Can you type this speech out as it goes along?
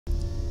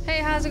Hey,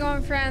 how's it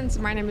going, friends?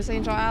 My name is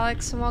Angel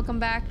Alex, and welcome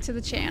back to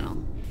the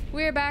channel.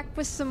 We're back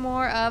with some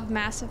more of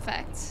Mass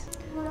Effect.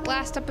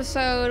 Last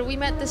episode, we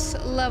met this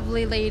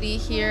lovely lady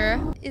here.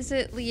 Is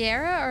it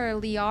Liara or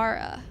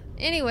Liara?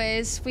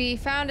 Anyways, we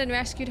found and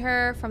rescued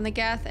her from the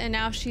Geth, and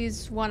now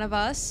she's one of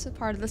us, a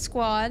part of the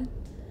squad.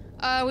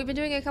 We've been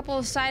doing a couple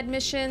of side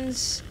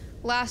missions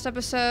last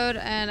episode,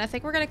 and I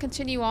think we're going to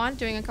continue on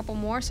doing a couple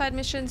more side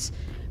missions.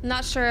 I'm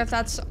not sure if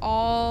that's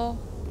all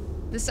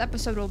this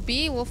episode will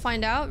be. We'll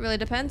find out. Really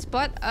depends.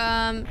 But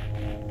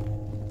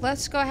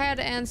let's go ahead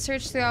and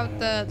search throughout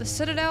the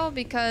Citadel,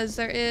 because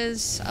there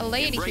is a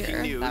lady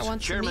here that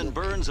wants to meet. Chairman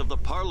Burns of the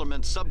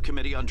Parliament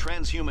Subcommittee on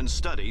Transhuman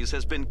Studies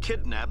has been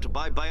kidnapped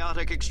by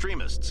biotic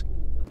extremists.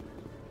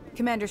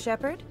 Commander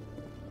Shepard?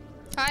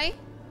 Hi.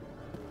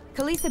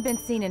 Khaleesa been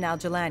seen in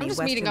Al-Jalani. I'm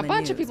just meeting a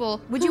bunch of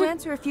people. Would you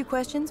answer a few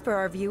questions for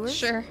our viewers?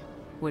 Sure.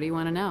 What do you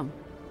want to know?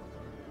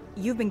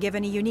 You've been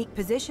given a unique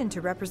position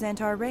to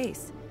represent our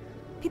race.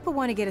 People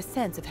want to get a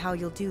sense of how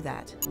you'll do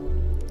that.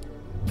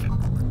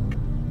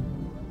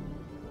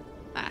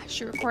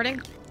 She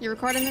recording? You're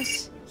recording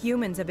this?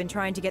 Humans have been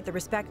trying to get the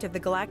respect of the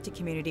galactic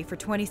community for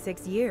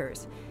 26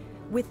 years.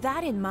 With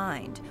that in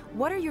mind,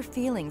 what are your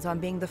feelings on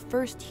being the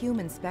first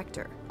human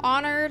Spectre?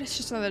 Honored. It's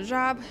just another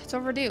job. It's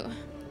overdue.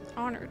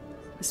 Honored.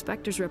 The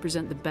Spectres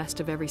represent the best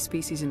of every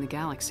species in the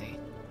galaxy.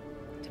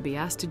 To be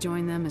asked to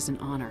join them is an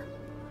honor.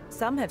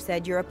 Some have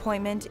said your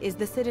appointment is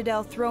the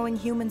Citadel throwing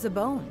humans a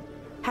bone.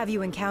 Have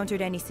you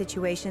encountered any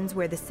situations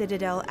where the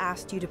Citadel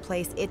asked you to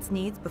place its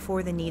needs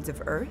before the needs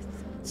of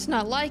Earth? It's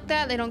not like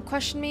that. They don't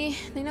question me.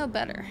 They know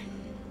better.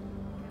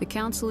 The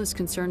Council is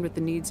concerned with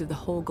the needs of the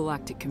whole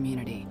galactic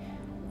community.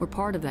 We're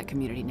part of that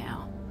community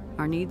now.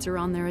 Our needs are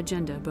on their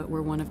agenda, but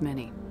we're one of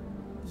many.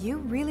 You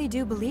really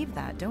do believe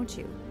that, don't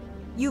you?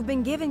 You've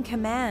been given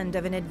command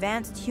of an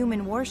advanced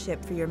human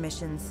warship for your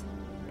missions.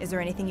 Is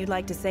there anything you'd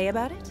like to say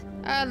about it?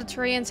 The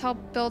Turians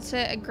helped build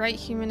it. A great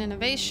human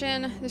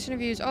innovation. This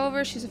interview is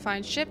over. She's a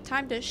fine ship.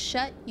 Time to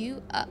shut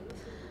you up.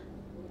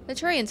 The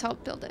Turians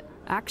helped build it.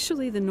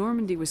 Actually, the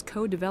Normandy was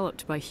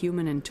co-developed by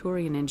human and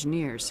Turian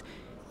engineers.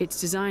 Its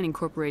design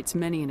incorporates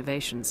many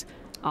innovations,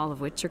 all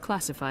of which are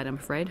classified, I'm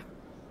afraid.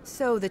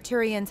 So the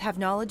Turians have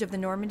knowledge of the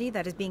Normandy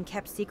that is being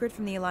kept secret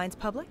from the Alliance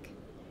public?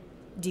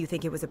 Do you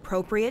think it was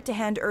appropriate to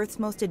hand Earth's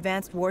most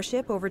advanced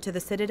warship over to the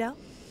Citadel?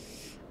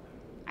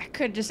 I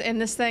could just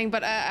end this thing,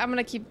 but I'm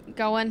gonna keep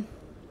going.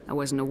 I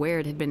wasn't aware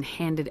it had been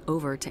handed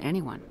over to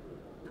anyone.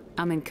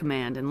 I'm in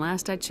command, and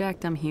last I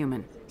checked, I'm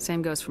human.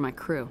 Same goes for my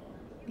crew.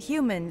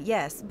 Human,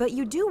 yes, but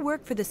you do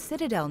work for the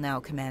Citadel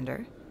now,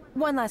 Commander.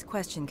 One last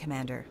question,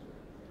 Commander.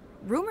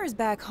 Rumors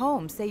back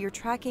home say you're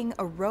tracking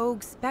a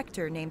rogue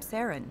Spectre named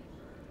Saren.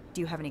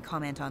 Do you have any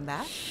comment on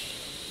that?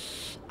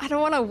 I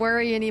don't want to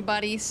worry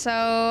anybody, so,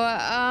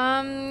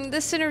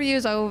 this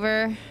interview's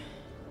over.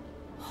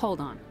 Hold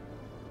on.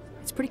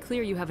 It's pretty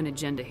clear you have an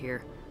agenda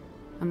here.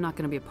 I'm not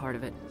gonna be a part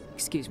of it.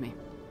 Excuse me.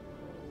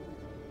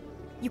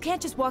 You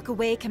can't just walk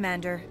away,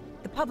 Commander.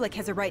 The public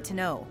has a right to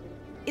know.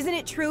 Isn't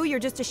it true you're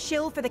just a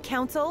shill for the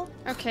Council?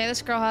 Okay,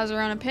 this girl has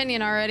her own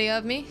opinion already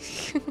of me.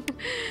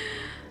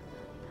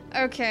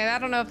 Okay, I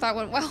don't know if that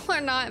went well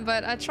or not,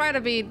 but I try to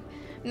be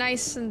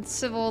nice and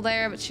civil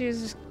there, but she was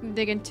just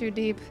digging too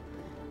deep.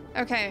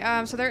 Okay,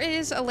 so there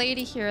is a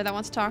lady here that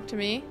wants to talk to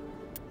me.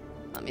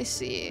 Let me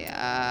see,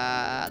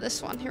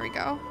 this one, here we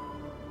go.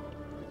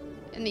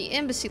 In the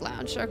embassy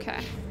lounge, okay.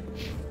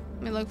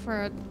 Let me look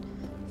for a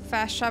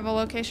fast travel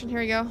location, here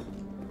we go.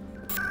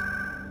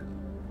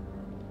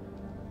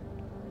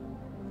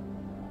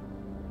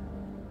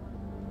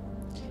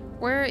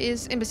 Where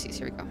is embassies?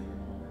 Here we go.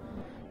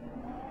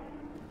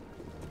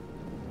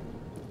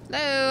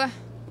 Hello.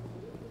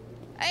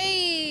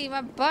 Hey,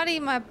 my buddy,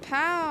 my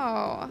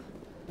pal.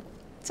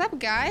 What's up,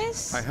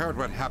 guys? I heard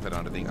what happened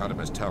under the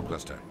Artemis Tau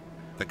cluster.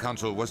 The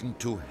Council wasn't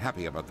too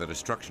happy about the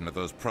destruction of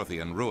those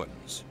Prothean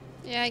ruins.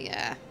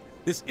 Yeah.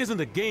 This isn't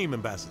a game,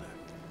 Ambassador.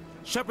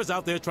 Shepard's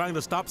out there trying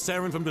to stop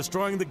Saren from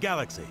destroying the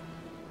galaxy.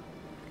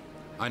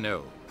 I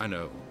know.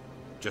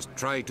 Just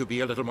try to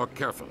be a little more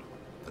careful.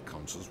 The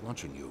Council's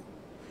watching you,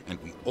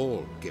 and we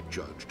all get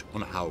judged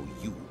on how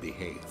you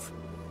behave.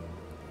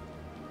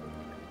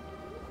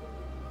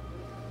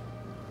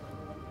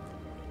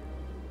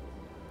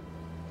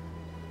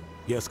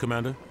 Yes,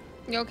 Commander?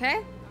 You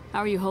okay? How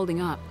are you holding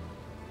up?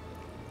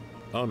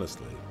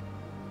 Honestly,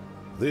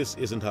 this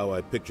isn't how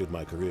I pictured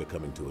my career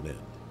coming to an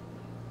end.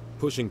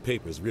 Pushing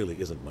papers really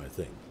isn't my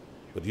thing,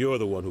 but you're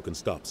the one who can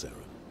stop Saren.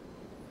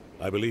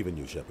 I believe in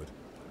you, Shepard.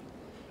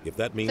 If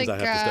that means I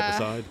have to step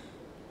aside,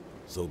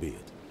 so be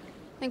it.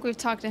 I think we've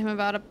talked to him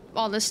about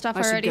all this stuff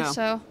already,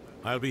 so...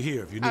 I'll be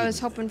here if you need me. I was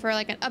hoping for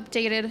like an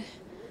updated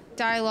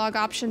dialogue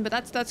option, but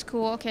that's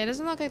cool. Okay, it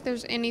doesn't look like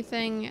there's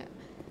anything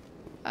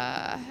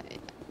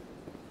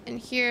in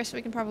here, so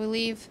we can probably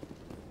leave.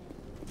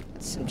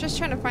 I'm just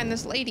trying to find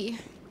this lady.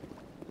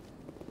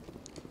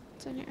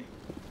 What's in here?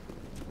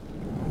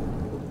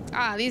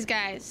 Ah, these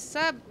guys.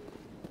 Sup?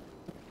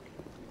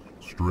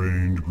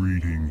 Strange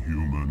greeting,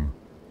 human.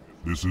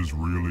 This is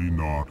really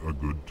not a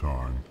good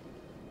time.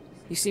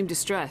 You seem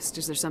distressed.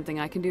 Is there something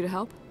I can do to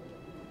help?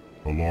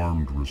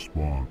 Alarmed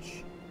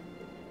response.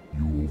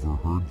 You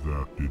overheard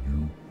that, did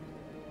you?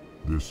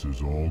 This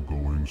is all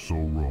going so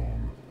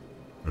wrong.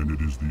 And it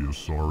is the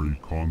Asari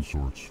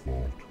consort's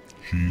fault.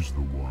 She's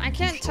the one. I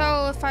can't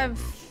tell if I've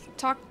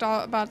talked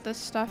about this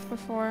stuff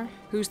before.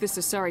 Who's this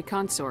Asari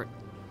consort?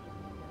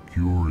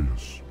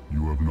 Curious,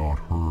 you have not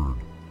heard.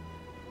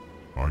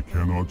 I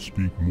cannot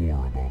speak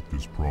more about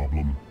this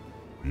problem.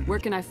 Where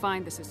can I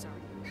find this Asari?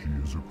 She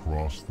is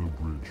across the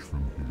bridge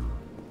from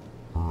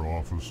here. Her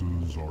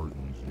offices are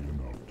easy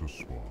enough to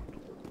spot.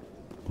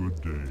 Good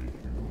day,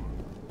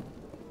 human.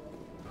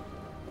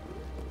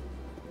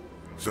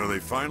 So they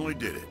finally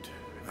did it.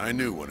 I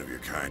knew one of your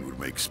kind would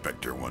make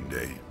Spectre one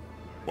day.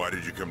 Why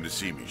did you come to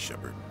see me,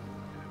 Shepard?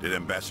 Did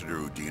Ambassador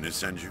Udina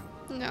send you?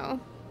 No.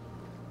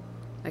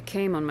 I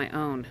came on my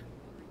own.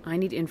 I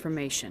need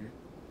information.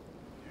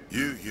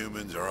 You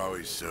humans are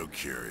always so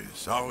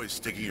curious, always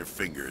sticking your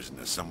fingers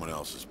into someone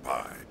else's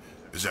pie.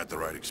 Is that the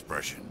right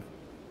expression?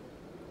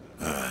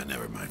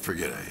 Never mind.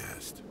 Forget I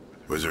asked.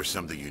 Was there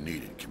something you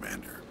needed,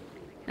 Commander?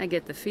 I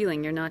get the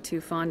feeling you're not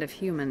too fond of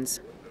humans.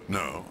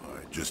 No,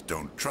 I just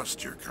don't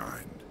trust your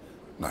kind.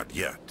 Not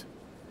yet.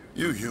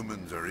 You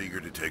humans are eager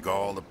to take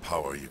all the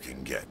power you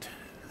can get,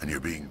 and you're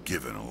being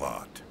given a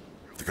lot.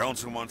 If the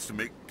Council wants to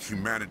make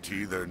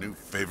humanity their new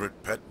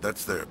favorite pet,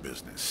 that's their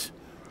business.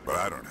 But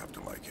I don't have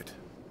to like it.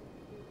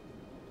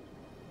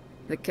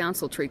 The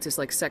Council treats us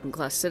like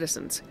second-class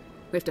citizens.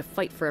 We have to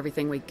fight for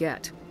everything we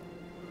get.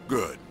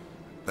 Good.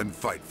 Then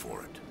fight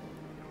for it.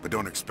 But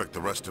don't expect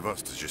the rest of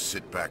us to just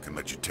sit back and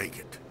let you take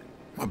it.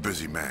 I'm a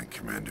busy man,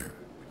 Commander.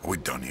 Are we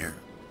done here?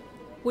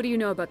 What do you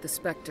know about the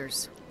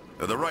Spectres?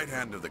 They're the right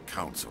hand of the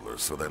Council, or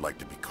so they like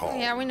to be called.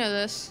 Yeah, we know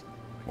this.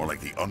 More like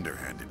the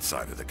underhanded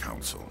side of the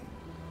Council.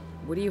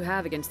 What do you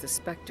have against the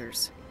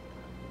Spectres?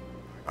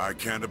 I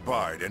can't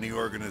abide any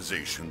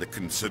organization that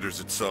considers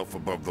itself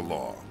above the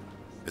law.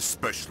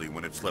 Especially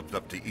when it's left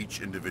up to each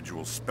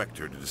individual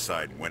Spectre to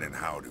decide when and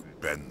how to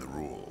bend the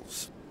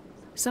rules.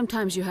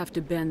 Sometimes you have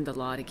to bend the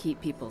law to keep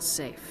people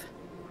safe.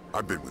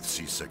 I've been with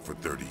CSEC for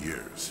 30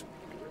 years.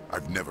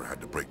 I've never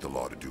had to break the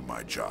law to do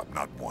my job,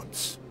 not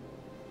once.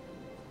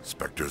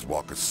 Spectres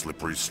walk a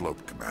slippery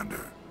slope,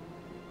 Commander.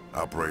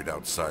 Operate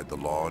outside the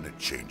law and it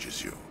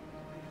changes you.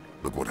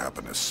 Look what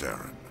happened to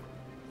Saren.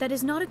 That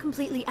is not a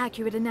completely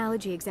accurate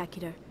analogy,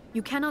 Executor.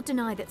 You cannot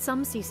deny that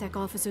some CSEC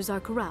officers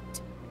are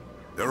corrupt.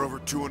 There are over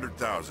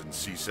 200,000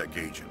 CSEC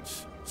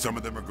agents. Some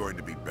of them are going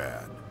to be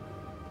bad.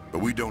 But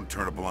we don't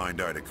turn a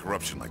blind eye to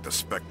corruption like the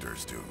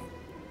Spectres do.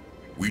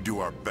 We do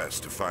our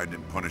best to find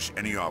and punish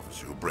any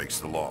officer who breaks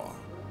the law.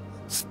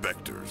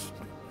 Spectres.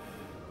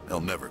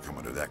 They'll never come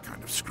under that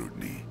kind of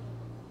scrutiny.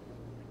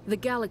 The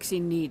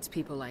galaxy needs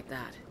people like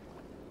that.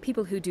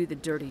 People who do the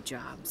dirty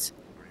jobs.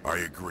 I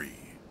agree.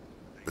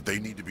 But they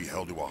need to be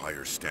held to a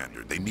higher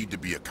standard. They need to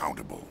be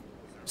accountable.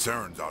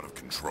 Saren's out of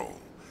control.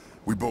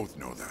 We both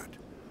know that.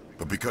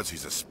 But because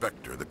he's a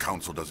Spectre, the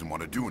Council doesn't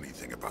want to do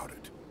anything about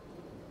it.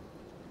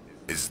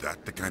 Is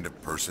that the kind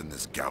of person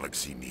this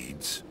galaxy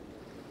needs?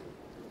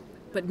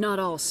 But not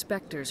all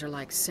Spectres are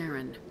like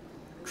Saren.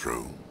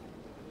 True.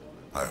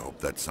 I hope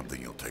that's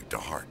something you'll take to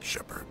heart,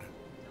 Shepard.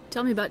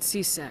 Tell me about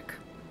CSEC.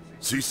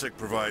 CSEC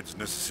provides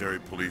necessary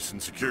police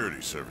and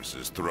security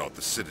services throughout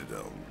the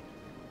Citadel.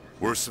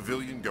 We're a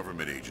civilian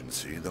government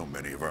agency, though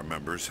many of our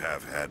members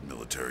have had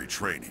military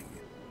training.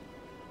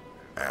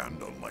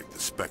 And unlike the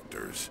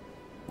Spectres,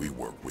 we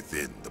work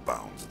within the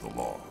bounds of the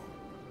law.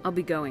 I'll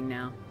be going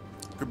now.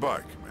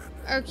 Goodbye, Commander.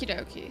 Okie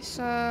dokie.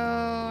 So,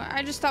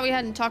 I just thought we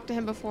hadn't talked to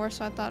him before,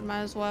 so I thought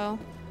might as well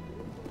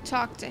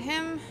talk to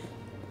him.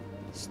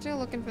 Still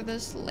looking for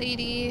this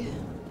lady.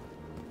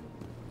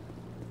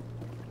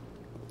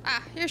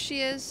 Ah, here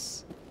she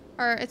is.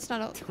 Or, it's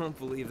not a... Don't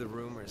believe the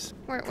rumors.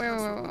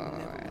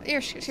 Where? Here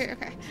she is, here,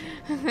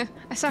 okay.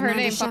 I saw her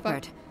Commander name pop up.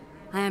 Shepard,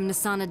 I am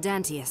Nasana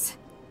Dantius.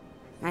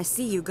 I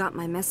see you got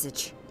my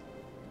message.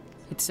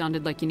 It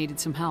sounded like you needed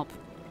some help.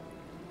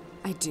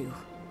 I do.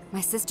 My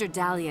sister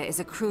Dahlia is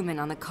a crewman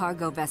on the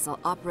cargo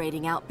vessel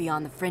operating out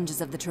beyond the fringes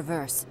of the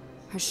Traverse.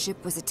 Her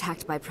ship was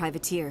attacked by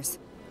privateers.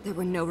 There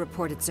were no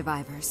reported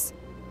survivors.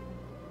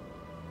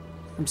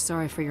 I'm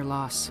sorry for your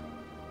loss.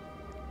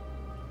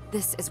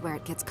 This is where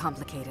it gets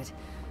complicated.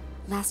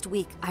 Last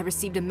week, I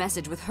received a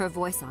message with her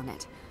voice on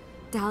it.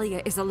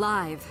 Dahlia is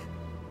alive.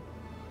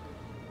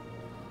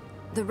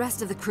 The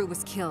rest of the crew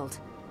was killed,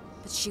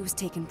 but she was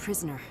taken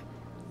prisoner.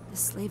 The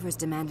slavers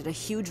demanded a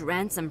huge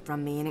ransom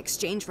from me in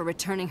exchange for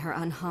returning her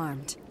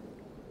unharmed.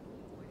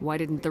 Why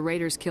didn't the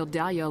raiders kill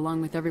Dahlia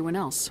along with everyone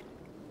else?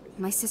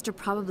 My sister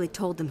probably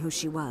told them who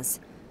she was.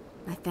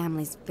 My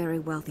family's very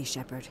wealthy,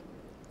 Shepard.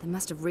 They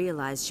must have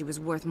realized she was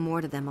worth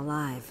more to them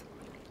alive.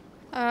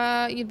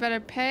 You'd better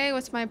pay.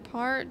 What's my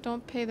part?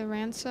 Don't pay the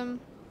ransom.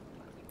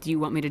 Do you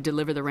want me to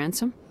deliver the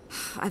ransom?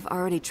 I've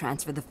already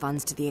transferred the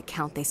funds to the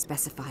account they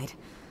specified.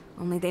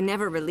 Only they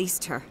never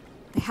released her.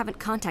 They haven't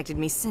contacted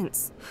me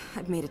since.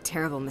 I've made a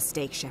terrible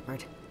mistake,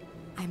 Shepard.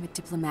 I'm a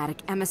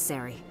diplomatic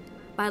emissary.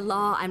 By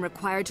law, I'm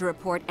required to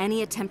report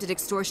any attempted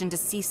extortion to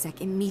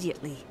CSEC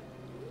immediately.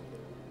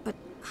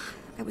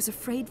 I was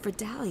afraid for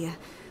Dahlia,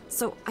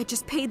 so I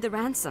just paid the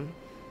ransom.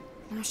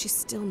 Now she's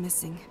still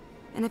missing.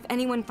 And if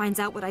anyone finds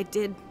out what I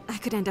did, I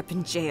could end up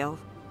in jail.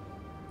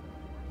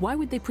 Why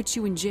would they put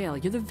you in jail?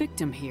 You're the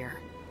victim here.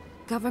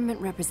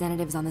 Government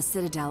representatives on the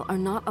Citadel are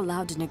not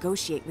allowed to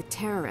negotiate with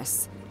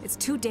terrorists. It's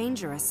too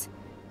dangerous.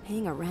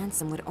 Paying a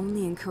ransom would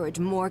only encourage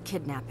more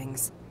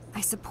kidnappings.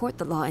 I support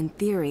the law in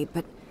theory,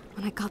 but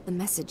when I got the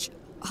message,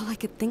 all I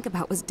could think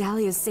about was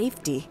Dahlia's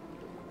safety.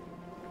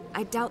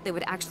 I doubt they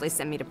would actually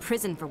send me to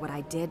prison for what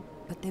I did,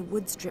 but they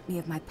would strip me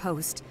of my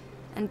post,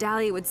 and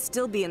Dahlia would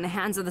still be in the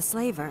hands of the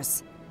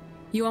slavers.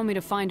 You want me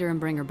to find her and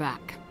bring her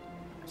back?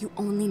 You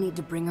only need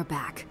to bring her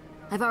back.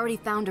 I've already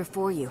found her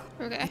for you.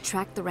 Okay. I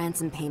tracked the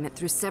ransom payment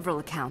through several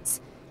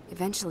accounts.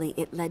 Eventually,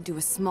 it led to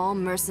a small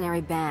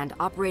mercenary band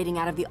operating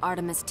out of the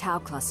Artemis Tau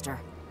cluster.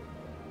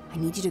 I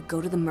need you to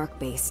go to the Merc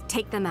base,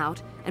 take them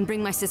out, and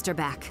bring my sister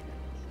back.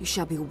 You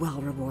shall be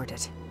well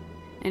rewarded.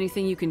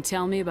 Anything you can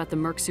tell me about the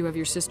mercs who have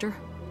your sister?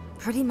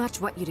 Pretty much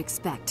what you'd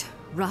expect.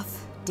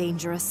 Rough,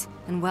 dangerous,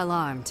 and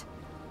well-armed.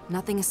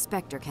 Nothing a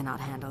Spectre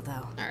cannot handle,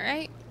 though.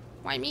 Alright.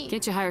 Why me?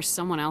 Can't you hire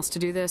someone else to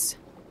do this?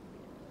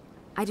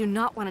 I do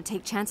not want to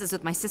take chances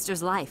with my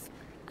sister's life.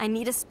 I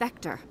need a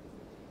Spectre.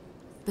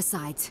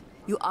 Besides,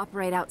 you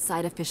operate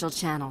outside official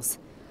channels.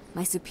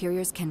 My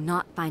superiors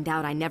cannot find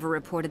out I never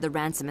reported the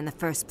ransom in the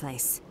first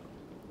place.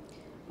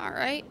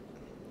 Alright.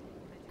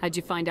 How'd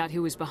you find out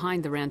who was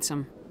behind the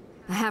ransom?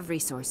 I have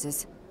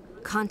resources.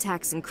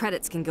 Contacts and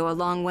credits can go a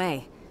long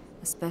way,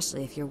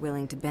 especially if you're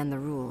willing to bend the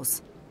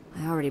rules.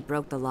 I already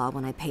broke the law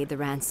when I paid the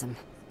ransom.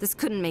 This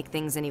couldn't make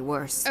things any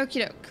worse.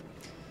 Okie doke.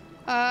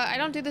 I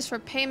don't do this for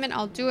payment.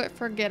 I'll do it,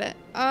 forget it.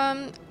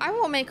 I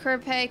won't make her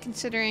pay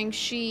considering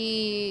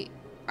she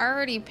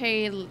already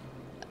paid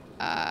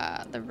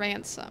the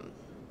ransom.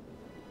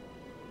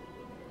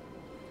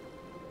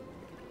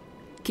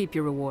 Keep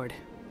your reward.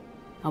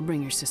 I'll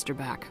bring your sister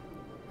back.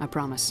 I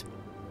promise.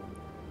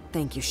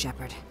 Thank you,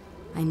 Shepard.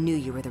 I knew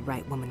you were the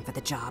right woman for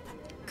the job.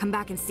 Come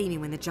back and see me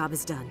when the job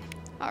is done.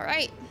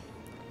 Alright.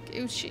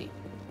 Gucci.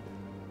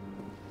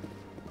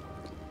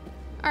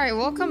 Alright,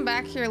 we'll come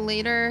back here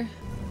later.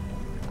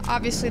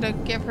 Obviously to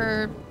give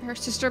her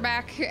sister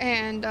back,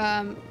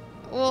 and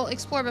we'll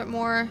explore a bit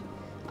more.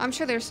 I'm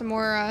sure there's some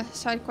more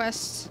side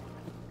quests.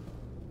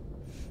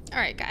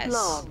 Alright, guys.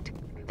 Logged.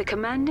 The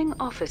commanding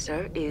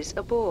officer is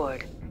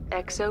aboard.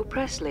 XO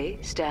Presley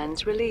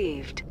stands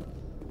relieved.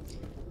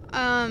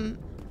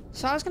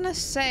 So I was gonna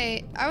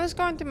say, I was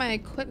going through my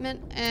equipment,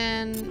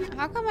 and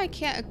how come I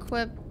can't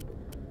equip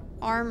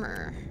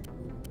armor?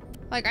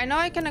 Like, I know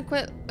I can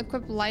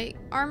equip light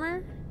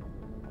armor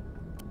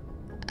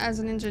as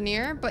an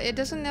engineer, but it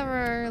doesn't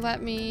ever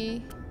let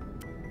me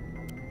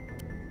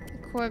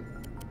equip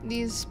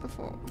these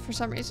before for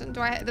some reason.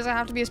 Does it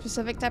have to be a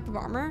specific type of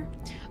armor?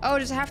 Oh,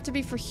 does it have to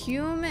be for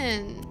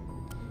human?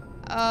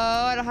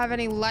 Oh, I don't have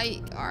any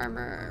light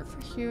armor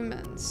for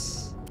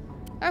humans.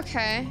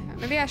 Okay,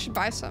 maybe I should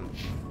buy some.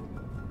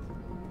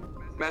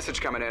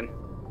 Message coming in.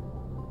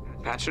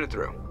 Patching it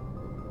through.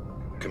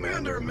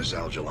 Commander, Miss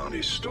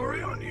Al-Jalani's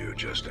story on you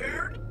just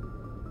aired.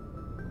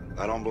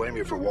 I don't blame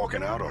you for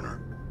walking out on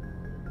her.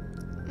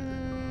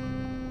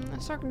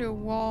 Let's talk into a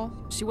wall.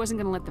 She wasn't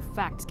gonna let the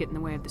facts get in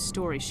the way of the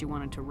story she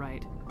wanted to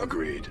write.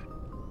 Agreed.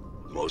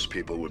 Most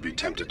people would be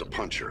tempted to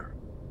punch her,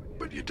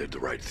 but you did the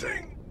right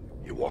thing.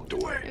 You walked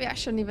away. Maybe I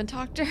shouldn't even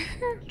talk to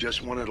her.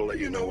 Just wanted to let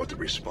you know what the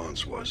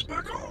response was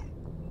back home.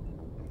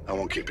 I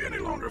won't keep you any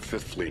longer.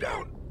 Fifth Fleet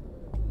out.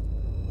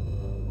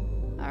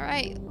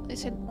 Alright, at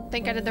least I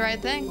think I did the right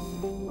thing.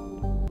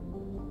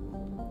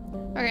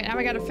 Okay, now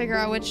we gotta figure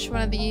out which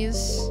one of these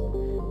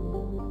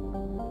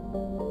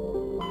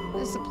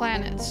is the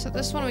planet. So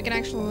this one we can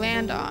actually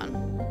land on.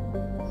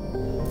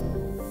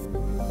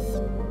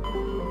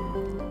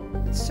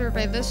 Let's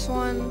survey this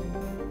one.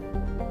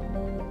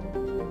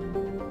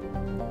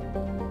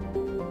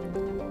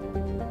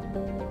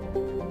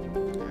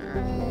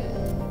 Alright.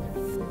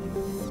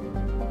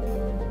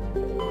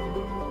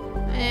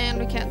 And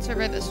we can't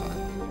survey this one.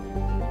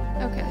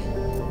 Okay.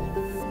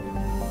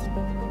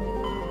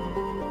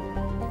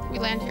 We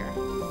land here.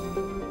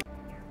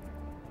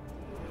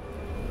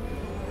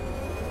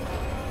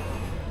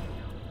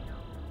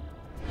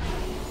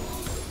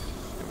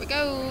 Here we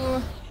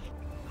go.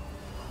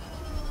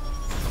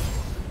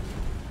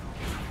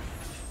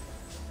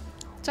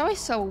 It's always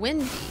so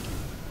windy.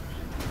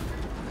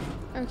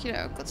 Okie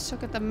doke, let's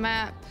look at the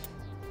map.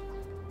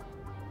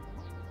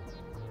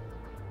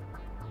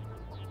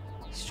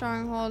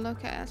 Stronghold,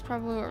 okay, that's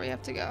probably where we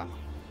have to go.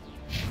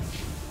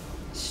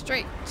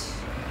 Straight.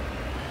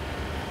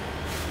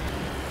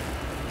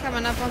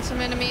 Coming up on some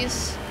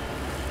enemies.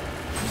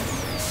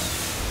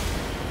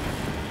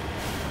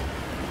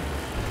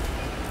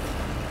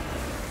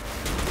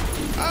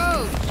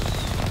 Oh!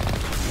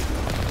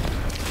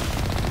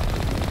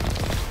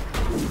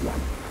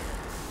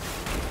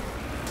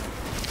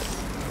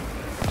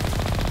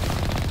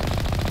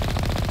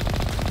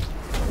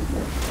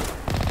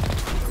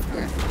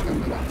 Okay, go,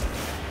 go, go.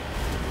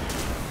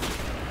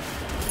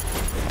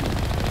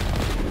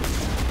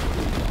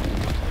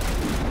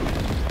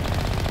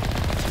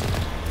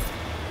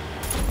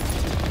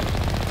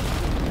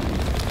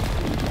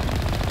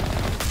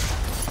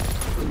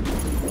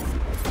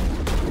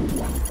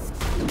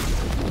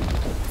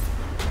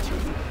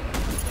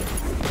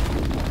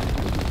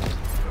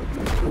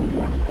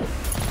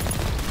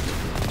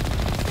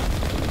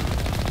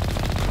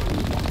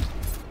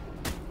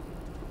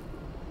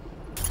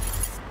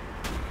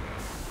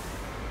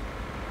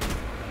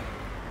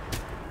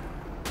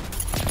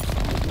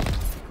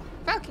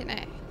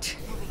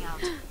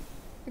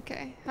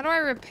 Okay, how do I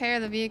repair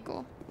the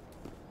vehicle?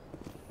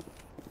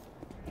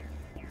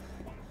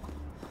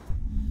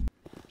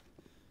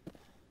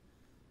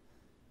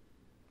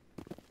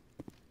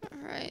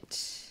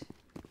 Alright.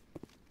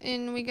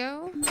 In we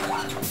go.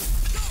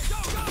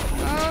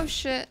 Oh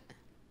shit.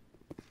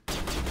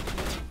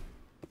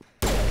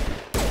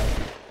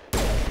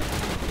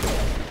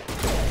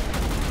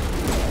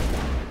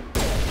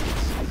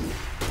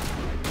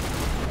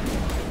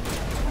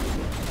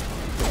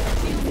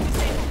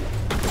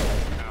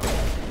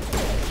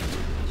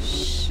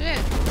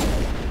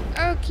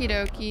 Okie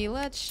dokie,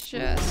 let's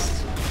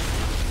just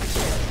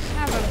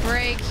have a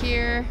break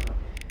here.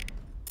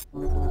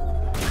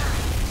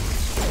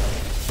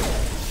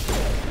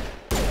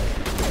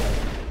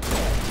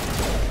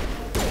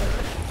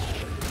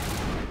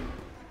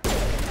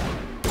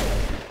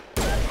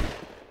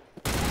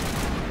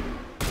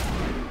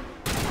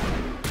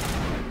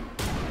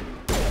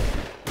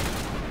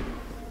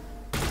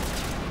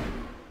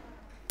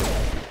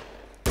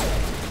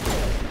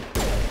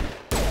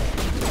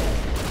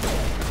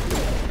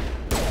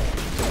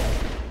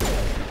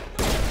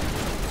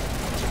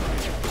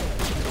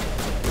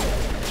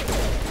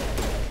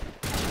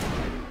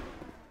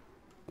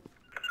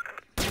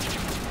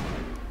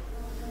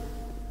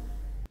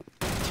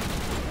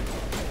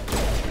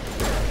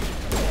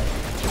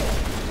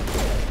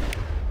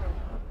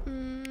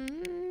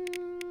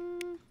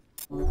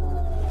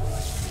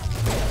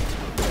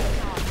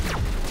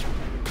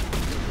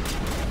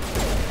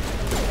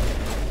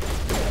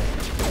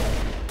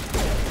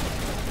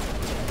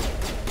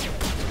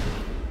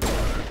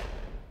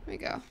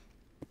 Go.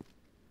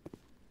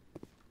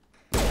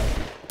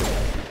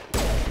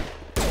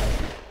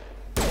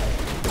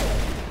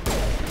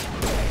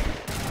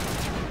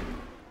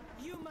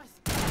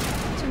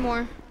 Two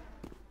more.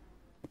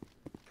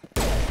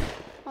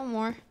 One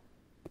more.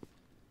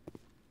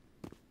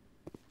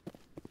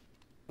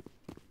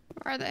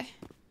 Where are they?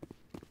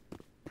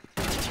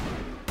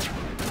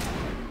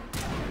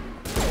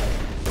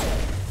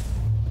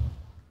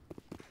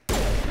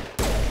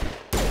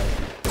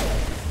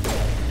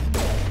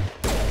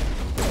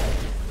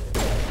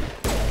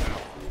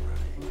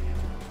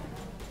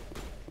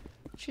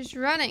 She's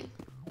running.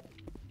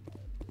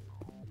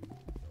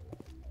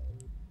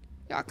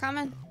 Y'all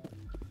coming?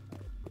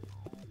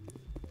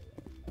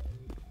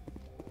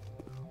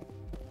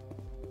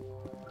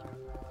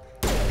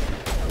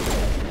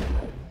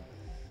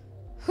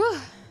 Whew.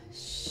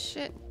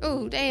 Shit.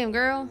 Oh, damn,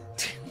 girl.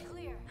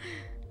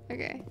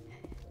 Okay.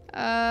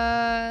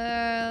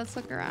 Let's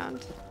look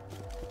around.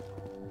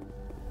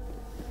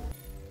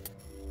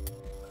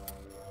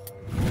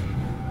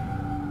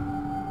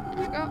 There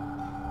we go.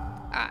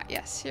 Ah,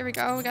 yes, here we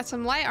go. We got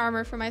some light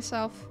armor for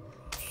myself.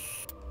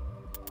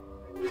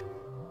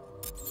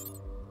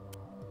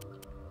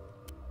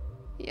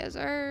 Yes,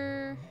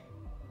 sir.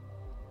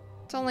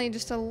 It's only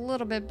just a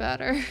little bit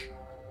better.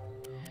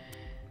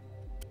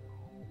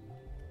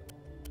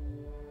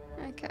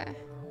 Okay.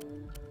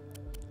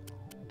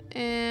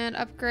 And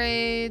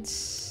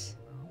upgrades.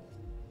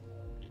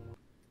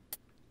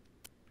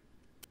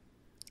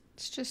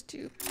 Let's just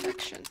do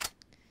protection.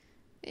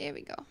 There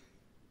we go.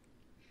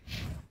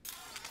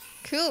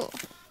 Cool.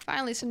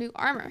 Finally some new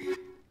armor.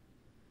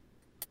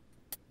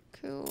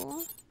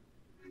 Cool.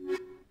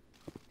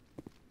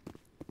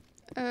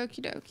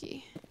 Okie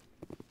dokie.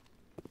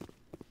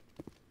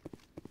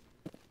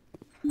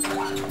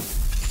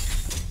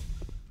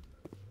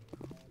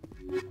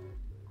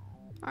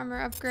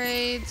 Armor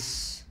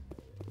upgrades.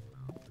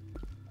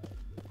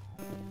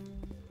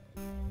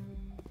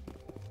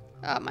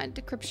 Oh, my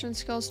decryption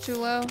skill's too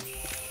low.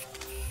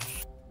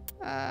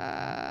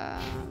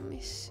 Let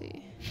me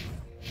see.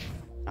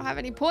 I don't have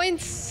any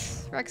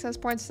points. Rex has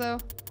points though.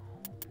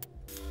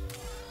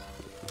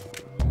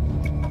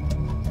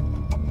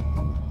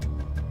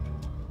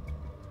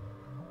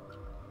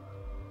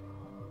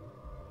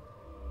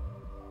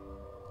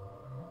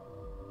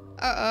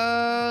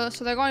 Uh-oh,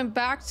 so they're going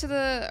back to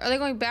the... Are they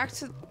going back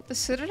to the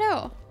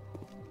Citadel?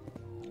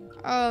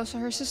 Oh, so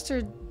her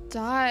sister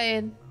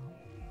died.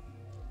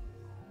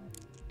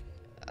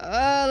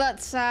 Oh,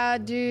 that's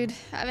sad, dude.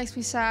 That makes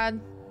me sad.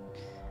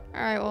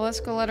 Alright, well, let's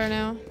go let her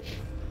know.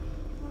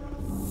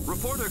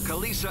 Reporter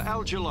Kalisa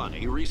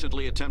Al-Jalani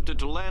recently attempted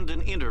to land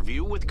an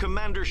interview with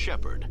Commander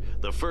Shepard,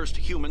 the first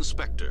human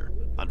Spectre.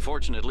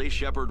 Unfortunately,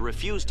 Shepard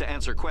refused to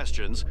answer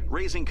questions,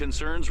 raising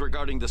concerns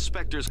regarding the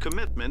Spectre's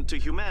commitment to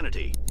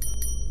humanity.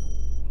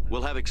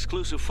 We'll have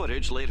exclusive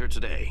footage later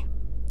today.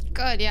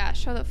 Good, yeah,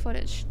 show the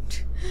footage.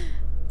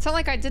 It's not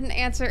like I didn't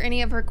answer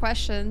any of her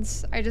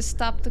questions. I just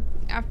stopped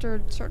after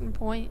a certain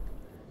point.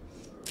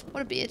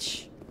 What a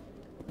bitch.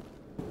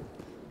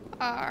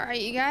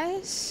 Alright, you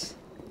guys.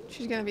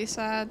 She's gonna be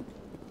sad.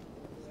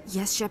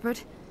 Yes, Shepard?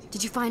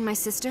 Did you find my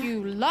sister?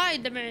 You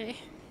lied to me!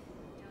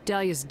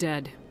 Dahlia's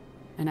dead,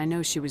 and I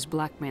know she was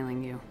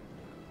blackmailing you.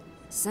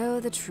 So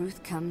the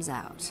truth comes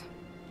out.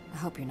 I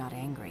hope you're not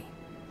angry.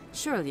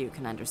 Surely you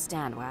can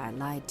understand why I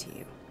lied to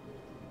you.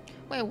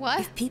 Wait, what?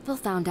 If people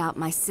found out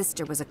my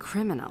sister was a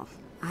criminal,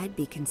 I'd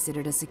be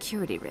considered a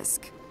security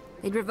risk.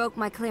 They'd revoke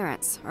my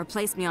clearance, or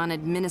place me on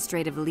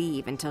administrative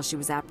leave until she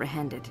was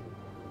apprehended.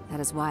 That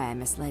is why I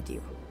misled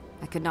you.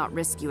 I could not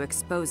risk you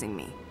exposing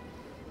me.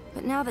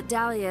 But now that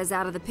Dahlia is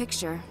out of the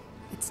picture,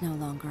 it's no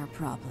longer a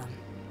problem.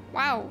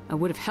 Wow. I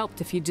would have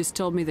helped if you'd just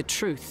told me the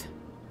truth.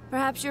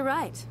 Perhaps you're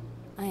right.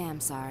 I am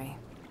sorry.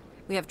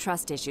 We have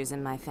trust issues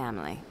in my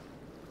family.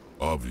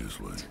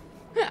 Obviously.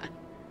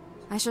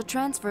 I shall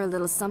transfer a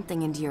little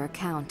something into your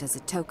account as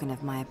a token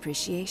of my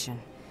appreciation.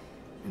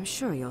 I'm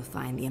sure you'll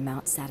find the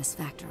amount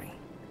satisfactory.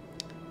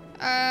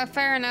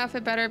 Fair enough.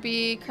 It better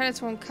be.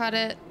 Credits won't cut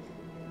it.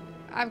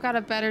 I've got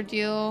a better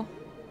deal.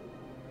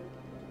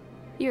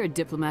 You're a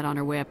diplomat on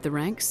her way up the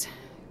ranks.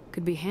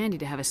 Could be handy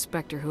to have a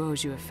Spectre who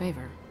owes you a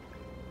favor.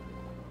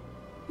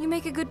 You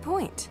make a good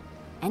point.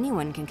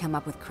 Anyone can come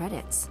up with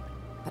credits,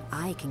 but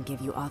I can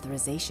give you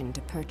authorization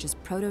to purchase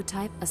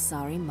prototype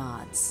Asari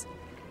mods.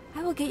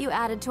 I will get you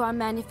added to our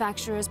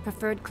manufacturer's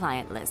preferred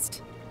client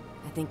list.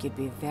 I think you'd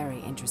be very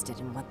interested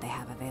in what they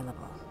have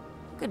available.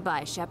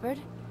 Goodbye, Shepard.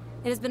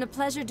 It has been a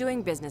pleasure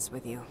doing business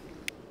with you.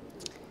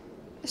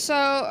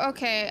 So,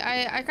 okay,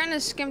 I kind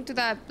of skimmed through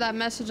that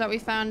message that we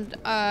found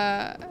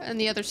in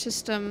the other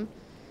system.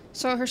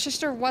 So her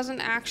sister wasn't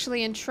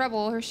actually in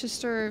trouble. Her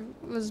sister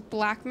was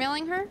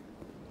blackmailing her?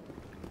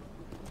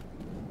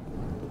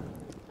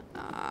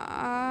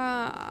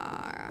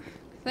 I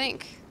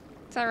think.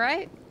 Is that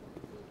right?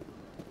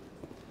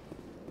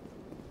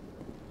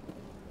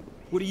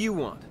 What do you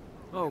want?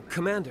 Oh,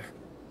 Commander.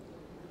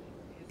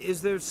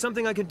 Is there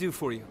something I can do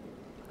for you?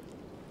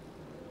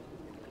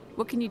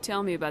 What can you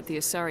tell me about the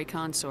Asari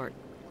consort?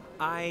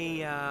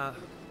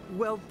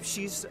 Well,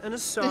 she's an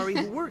Asari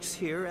who works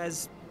here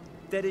as...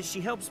 That is,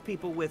 she helps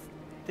people with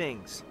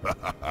things.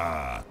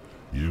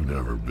 You've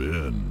never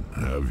been,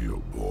 have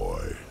you,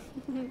 boy?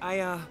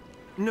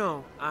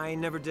 No, I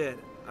never did.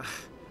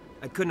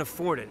 I couldn't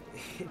afford it.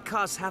 It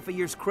costs half a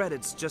year's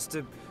credits just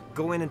to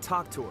go in and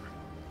talk to her.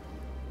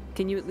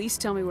 Can you at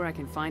least tell me where I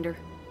can find her?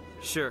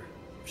 Sure.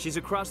 She's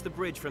across the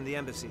bridge from the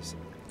embassies.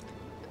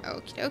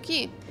 Okie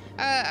dokie.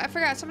 I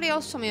forgot, somebody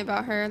else told me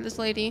about her, this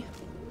lady.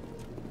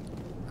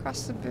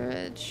 Across the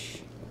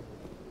bridge.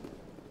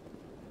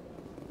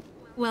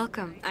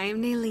 Welcome, I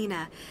am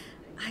Nelina.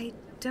 I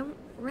don't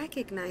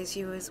recognize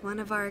you as one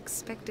of our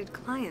expected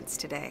clients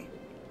today.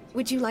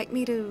 Would you like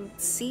me to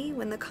see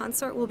when the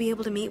consort will be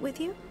able to meet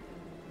with you?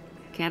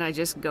 Can't I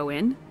just go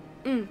in?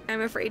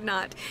 I'm afraid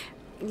not.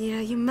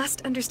 Yeah, you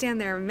must understand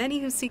there are many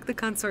who seek the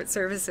consort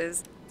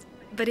services.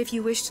 But if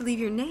you wish to leave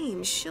your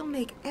name, she'll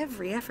make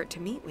every effort to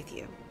meet with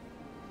you.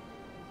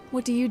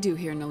 What do you do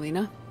here,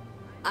 Nelina?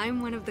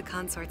 I'm one of the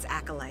consort's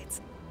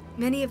acolytes.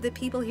 Many of the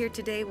people here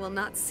today will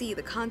not see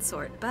the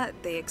consort, but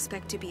they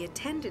expect to be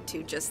attended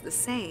to just the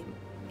same.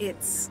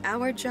 It's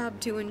our job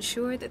to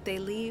ensure that they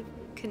leave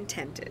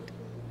contented.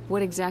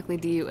 What exactly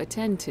do you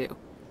attend to?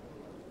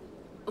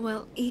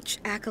 Well, each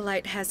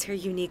acolyte has her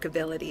unique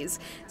abilities.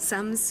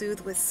 Some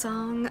soothe with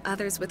song,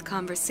 others with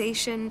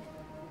conversation.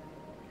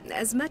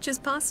 As much as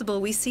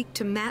possible, we seek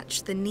to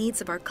match the needs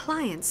of our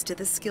clients to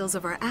the skills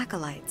of our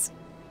acolytes.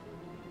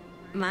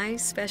 My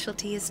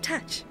specialty is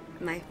touch.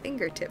 My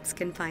fingertips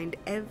can find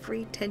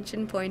every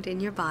tension point in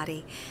your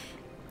body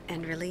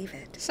and relieve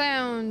it.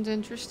 Sounds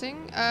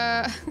interesting.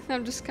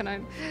 I'm just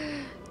gonna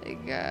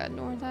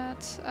ignore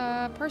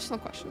that. Personal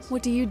questions.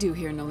 What do you do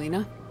here,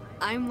 Nelina?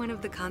 I'm one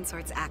of the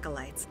consort's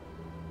acolytes.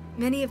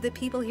 Many of the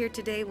people here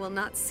today will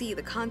not see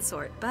the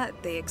consort,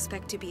 but they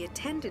expect to be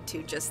attended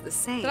to just the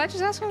same. Did I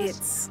just ask her this?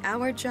 It's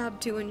our job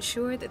to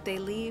ensure that they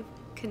leave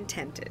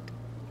contented.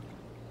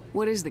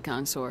 What is the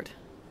consort?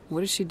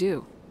 What does she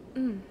do?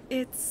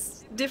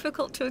 It's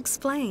difficult to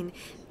explain.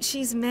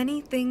 She's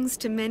many things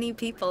to many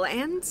people,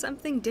 and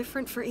something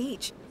different for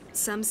each.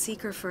 Some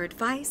seek her for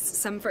advice,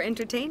 some for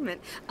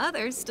entertainment,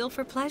 others still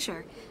for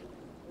pleasure.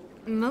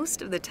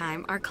 Most of the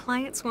time, our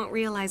clients won't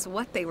realize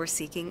what they were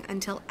seeking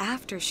until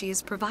after she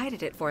has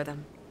provided it for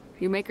them.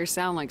 You make her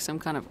sound like some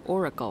kind of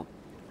oracle.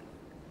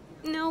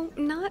 No,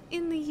 not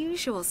in the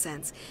usual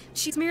sense.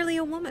 She's merely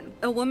a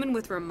woman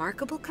with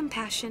remarkable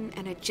compassion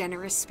and a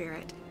generous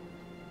spirit.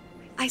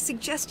 I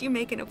suggest you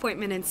make an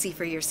appointment and see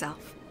for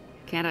yourself.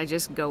 Can't I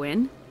just go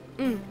in?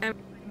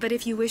 But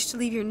if you wish to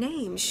leave your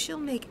name, she'll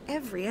make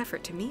every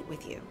effort to meet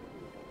with you.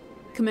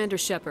 Commander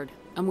Shepard,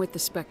 I'm with the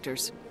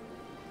Spectres.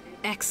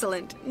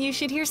 Excellent. You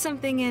should hear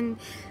something in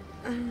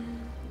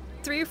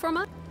 3 or 4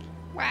 months.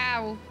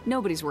 Wow.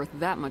 Nobody's worth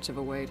that much of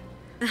a wait.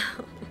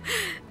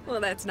 Well,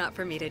 that's not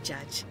for me to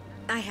judge.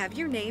 I have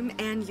your name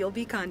and you'll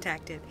be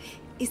contacted.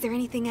 Is there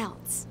anything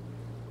else?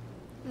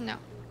 No.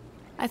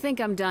 I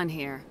think I'm done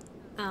here.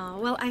 Oh,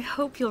 well, I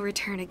hope you'll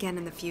return again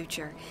in the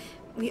future.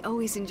 We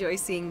always enjoy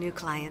seeing new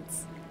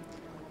clients.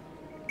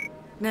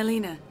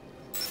 Nelina.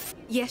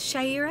 Yes,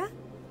 Shaira?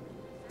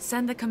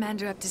 Send the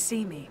commander up to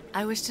see me.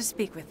 I wish to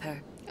speak with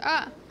her.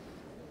 Ah.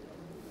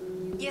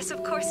 Yes,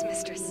 of course,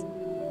 mistress.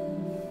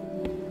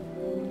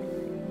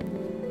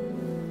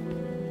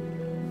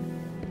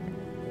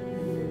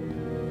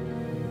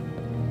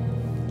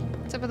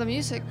 What's up with the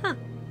music? Huh.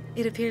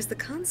 It appears the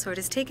consort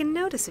has taken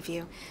notice of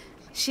you.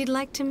 She'd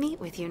like to meet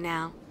with you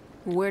now.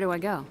 Where do I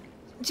go?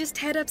 Just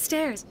head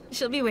upstairs.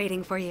 She'll be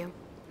waiting for you.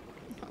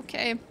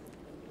 Okay.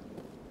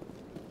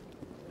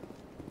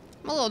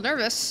 I'm a little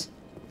nervous.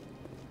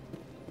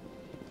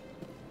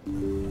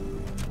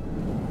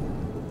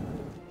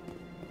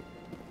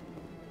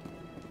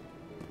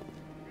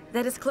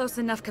 That is close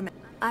enough, Commander.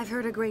 I've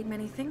heard a great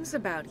many things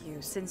about you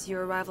since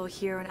your arrival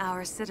here in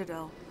our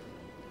Citadel.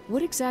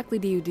 What exactly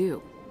do you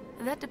do?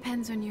 That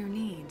depends on your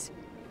needs.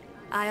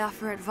 I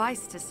offer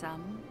advice to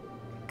some,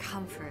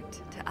 comfort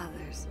to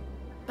others.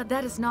 But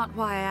that is not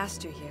why I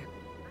asked you here.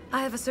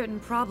 I have a certain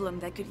problem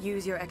that could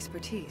use your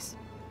expertise.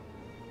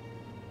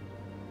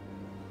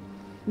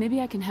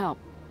 Maybe I can help.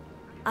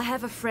 I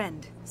have a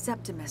friend,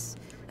 Septimus,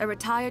 a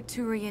retired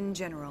Turian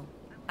general.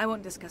 I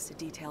won't discuss the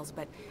details,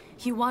 but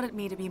he wanted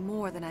me to be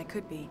more than I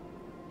could be.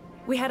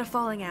 We had a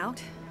falling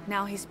out.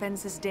 Now he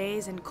spends his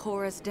days in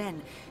Cora's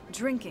den,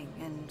 drinking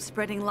and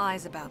spreading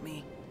lies about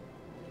me.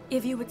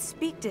 If you would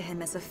speak to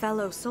him as a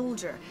fellow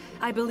soldier,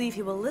 I believe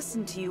he will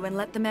listen to you and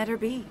let the matter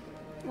be.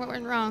 What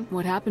went wrong?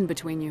 What happened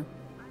between you?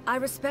 I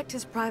respect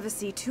his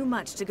privacy too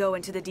much to go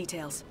into the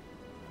details.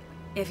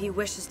 If he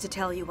wishes to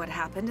tell you what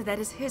happened, that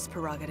is his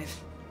prerogative.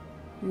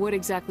 What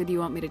exactly do you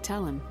want me to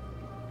tell him?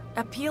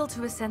 Appeal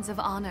to his sense of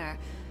honor.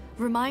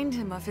 Remind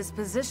him of his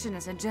position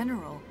as a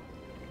general.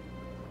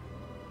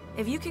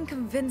 If you can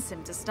convince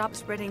him to stop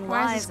spreading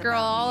Why lies is this girl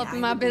about all me, up in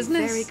I my would be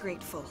business? very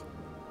grateful.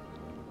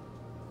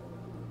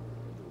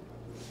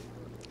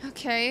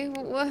 Okay,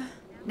 what?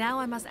 Now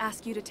I must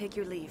ask you to take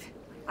your leave.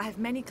 I have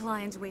many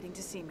clients waiting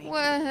to see me.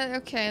 What?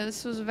 Okay,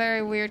 this was a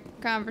very weird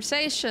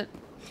conversation.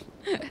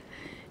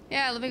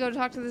 Yeah, let me go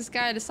talk to this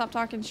guy to stop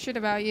talking shit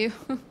about you.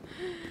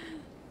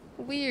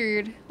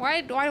 Weird.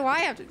 Why do I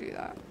have to do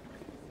that?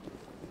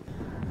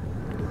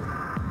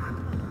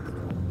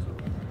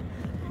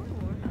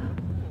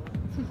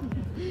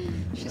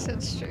 She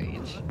said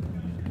strange.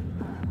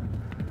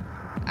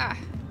 Ah,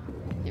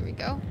 here we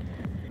go.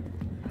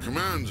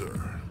 Commander.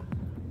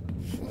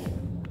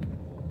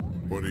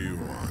 What do you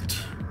want?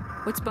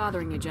 What's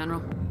bothering you,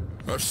 General?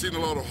 I've seen a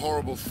lot of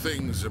horrible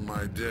things in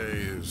my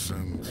days,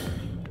 and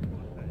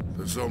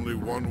there's only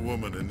one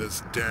woman in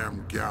this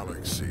damn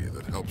galaxy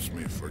that helps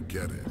me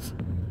forget it.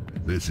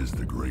 This is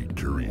the great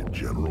Turian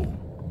General.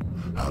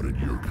 How did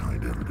your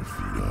kind ever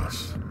defeat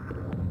us?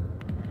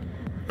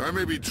 I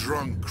may be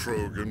drunk,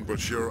 Krogan,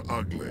 but you're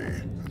ugly.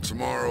 And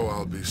tomorrow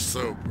I'll be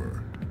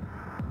sober.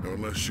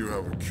 Unless you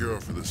have a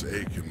cure for this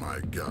ache in my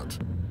gut.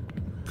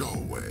 Go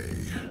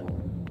away.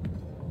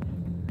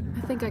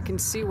 I think I can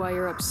see why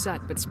you're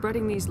upset, but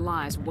spreading these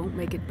lies won't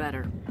make it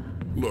better.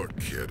 Look,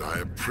 kid, I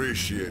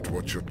appreciate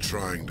what you're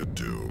trying to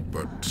do,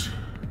 but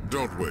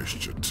don't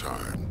waste your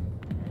time.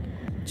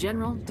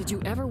 General, did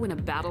you ever win a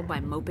battle by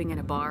moping in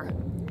a bar?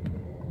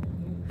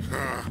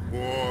 Ha,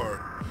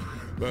 war.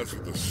 That's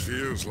what this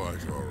feels like,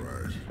 all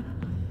right.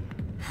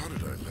 How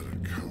did I let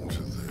it come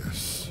to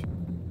this?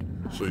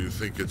 So you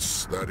think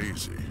it's that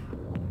easy?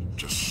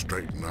 Just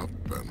straighten up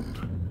and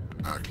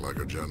act like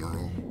a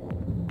general?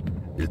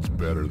 It's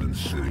better than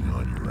sitting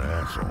on your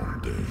ass all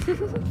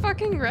day.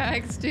 Fucking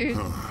rags, dude.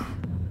 Huh.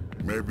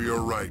 Maybe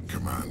you're right,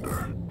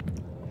 Commander.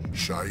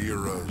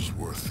 Shaira's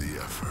worth the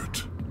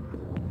effort.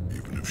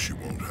 Even if she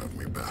won't have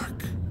me back.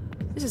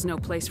 This is no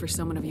place for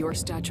someone of your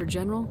stature,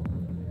 General.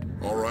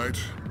 All right.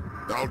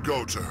 I'll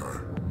go to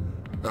her.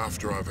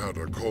 After I've had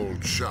a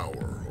cold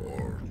shower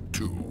or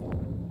two.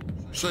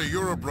 Say,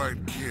 you're a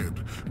bright kid.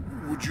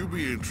 Would you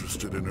be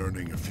interested in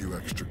earning a few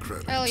extra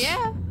credits? Hell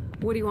yeah.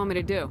 What do you want me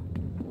to do?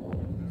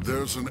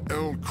 There's an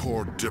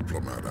Elcor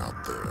diplomat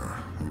out there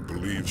who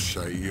believes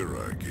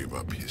Shaira gave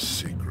up his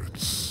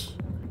secrets.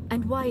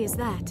 And why is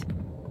that?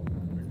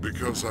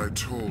 Because I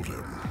told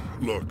him.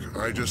 Look,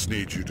 I just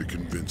need you to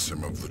convince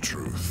him of the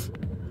truth.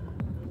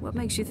 What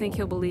makes you think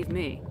he'll believe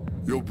me?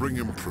 You'll bring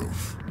him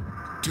proof.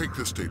 Take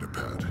this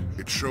datapad.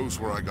 It shows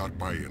where I got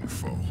my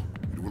info.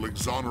 It will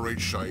exonerate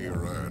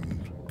Shaira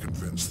and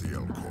convince the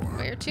Elcor.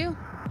 Where to?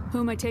 Who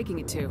am I taking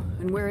it to,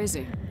 and where is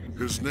he?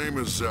 His name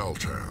is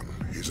Zaltan.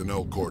 He's an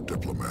Elcor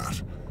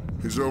diplomat.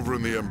 He's over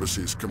in the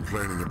embassies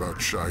complaining about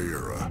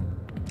Shaira.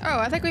 Oh,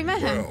 I think we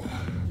met him.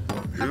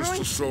 Well, here's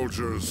to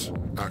soldiers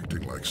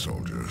acting like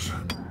soldiers.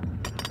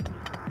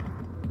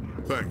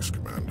 Thanks,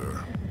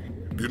 Commander.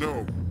 You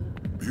know,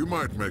 you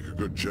might make a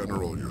good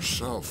general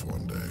yourself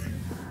one day.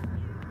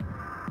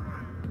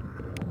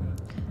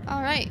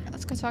 Alright,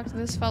 let's go talk to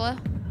this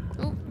fella.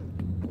 Ooh.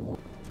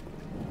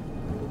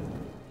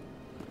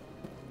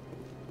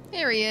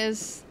 Here he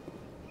is.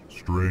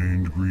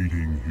 Strange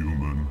greeting,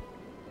 human.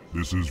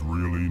 This is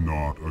really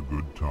not a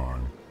good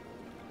time.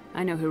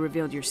 I know who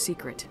revealed your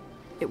secret.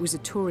 It was a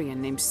Turian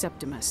named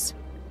Septimus.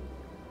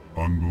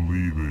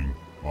 Unbelieving,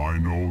 I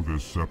know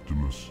this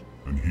Septimus,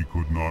 and he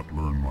could not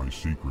learn my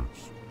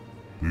secrets.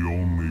 The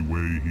only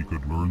way he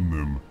could learn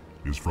them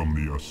is from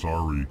the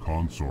Asari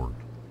consort.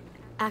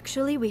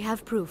 Actually, we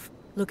have proof.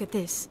 Look at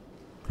this.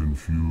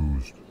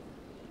 Confused.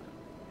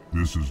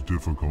 This is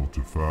difficult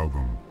to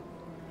fathom.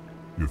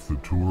 If the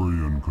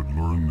Turian could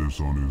learn this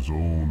on his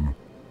own,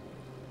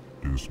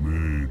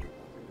 dismayed,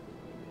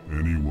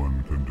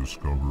 anyone can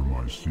discover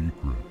my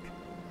secret.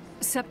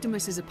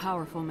 Septimus is a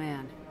powerful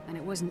man, and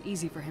it wasn't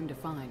easy for him to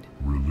find.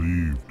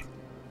 Relieved.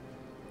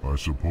 I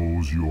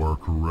suppose you are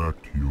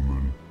correct,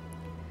 human.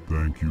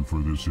 Thank you for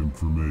this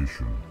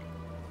information.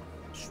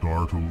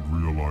 Startled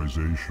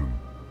realization.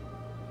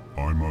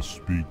 I must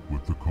speak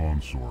with the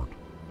consort.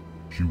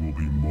 She will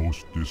be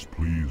most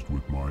displeased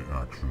with my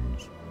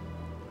actions.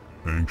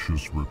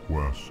 Anxious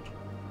request.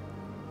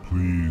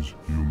 Please,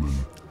 human,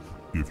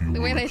 if you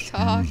will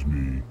excuse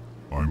me,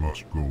 I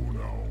must go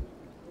now.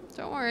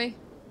 Don't worry.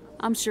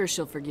 I'm sure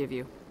she'll forgive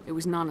you. It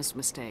was an honest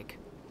mistake.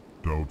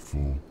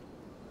 Doubtful.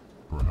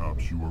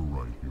 Perhaps you are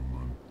right,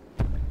 human.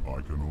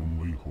 I can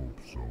only hope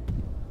so.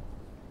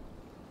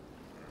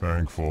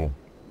 Thankful.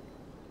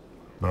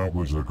 That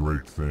was a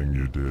great thing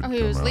you did, Oh,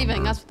 he was Commander.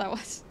 leaving. That's what that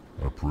was.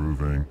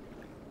 Approving.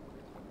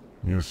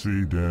 You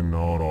see, Din,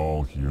 not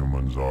all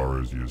humans are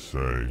as you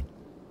say.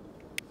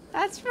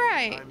 That's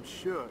right. I'm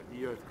sure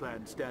the Earth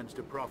Clan stands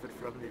to profit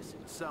from this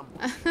in some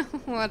way.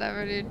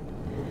 Whatever, dude.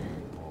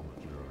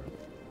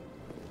 Apologize.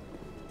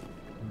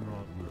 Do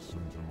not listen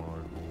to my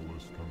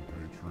bolus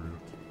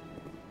compatriot.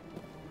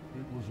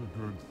 It was a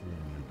good thing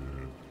you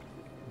did,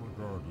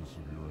 regardless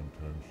of your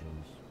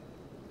intentions.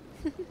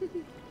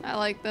 I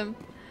like them.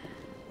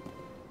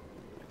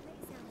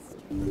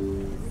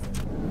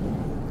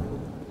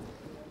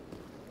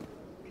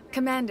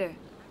 Commander,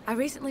 I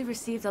recently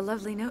received a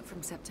lovely note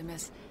from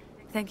Septimus.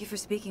 Thank you for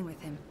speaking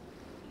with him.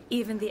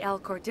 Even the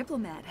Alcor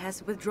diplomat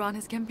has withdrawn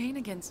his campaign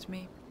against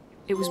me.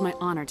 It was my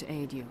honor to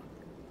aid you.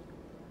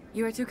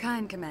 You are too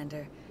kind,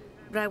 Commander,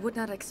 but I would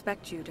not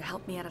expect you to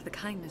help me out of the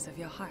kindness of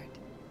your heart.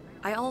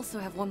 I also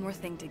have one more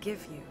thing to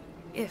give you,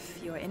 if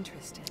you are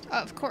interested.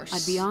 Of course.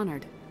 I'd be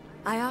honored.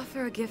 I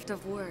offer a gift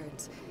of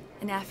words,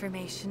 an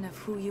affirmation of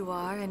who you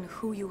are and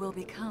who you will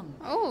become.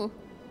 Oh.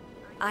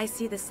 I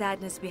see the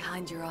sadness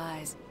behind your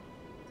eyes.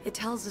 It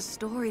tells a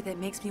story that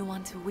makes me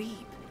want to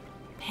weep.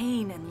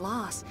 Pain and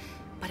loss,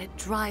 but it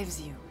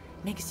drives you,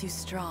 makes you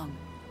strong.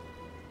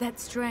 That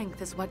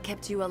strength is what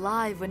kept you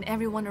alive when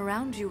everyone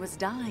around you was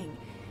dying.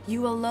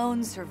 You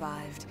alone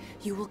survived.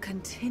 You will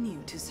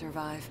continue to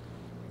survive.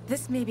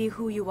 This may be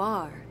who you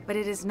are, but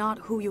it is not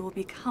who you will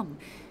become.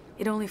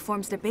 It only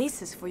forms the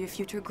basis for your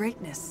future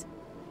greatness.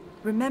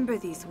 Remember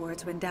these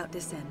words when doubt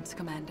descends,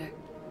 Commander.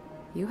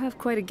 You have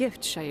quite a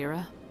gift,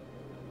 Shaira.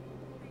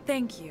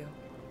 Thank you.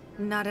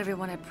 Not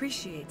everyone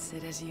appreciates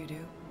it as you do.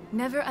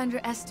 Never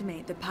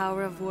underestimate the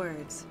power of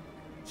words.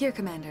 Here,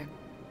 Commander.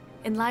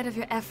 In light of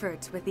your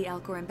efforts with the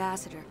Alcor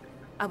ambassador,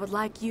 I would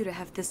like you to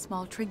have this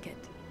small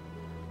trinket.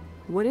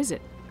 What is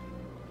it?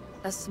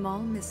 A small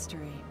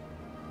mystery.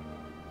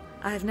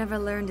 I have never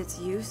learned its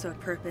use or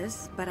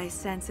purpose, but I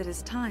sense it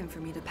is time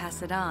for me to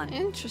pass it on.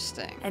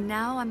 Interesting. And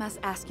now I must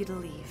ask you to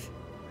leave.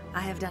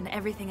 I have done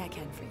everything I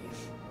can for you.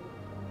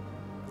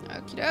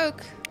 Okie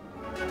doke.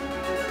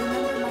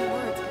 Remember my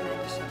words,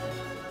 Commander Shepard.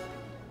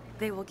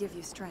 They will give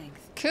you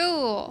strength.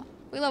 Cool.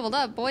 We leveled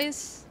up,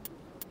 boys.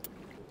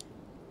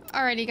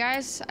 Alrighty,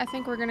 guys. I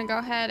think we're gonna go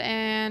ahead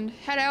and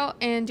head out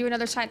and do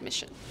another side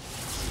mission.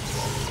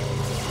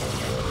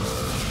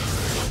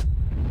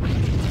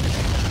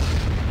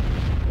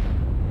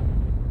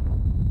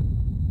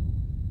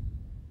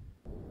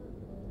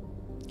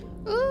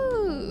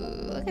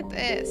 Ooh, look at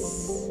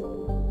this.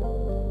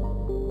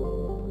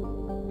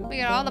 We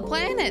got all the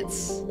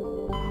planets.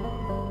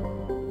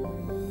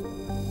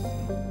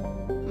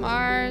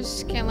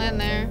 Mars, can't land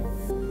there.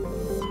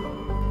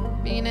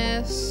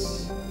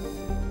 Venus,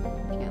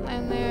 can't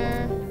land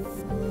there.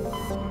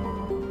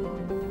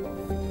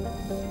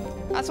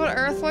 That's what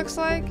Earth looks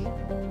like?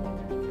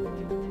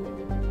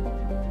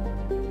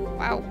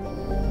 Wow.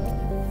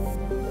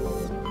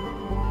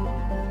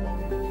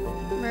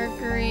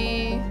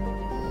 Mercury,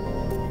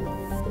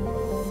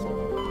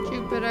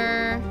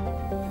 Jupiter.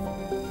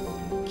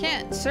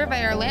 Can't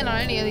survey or land on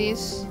any of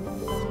these.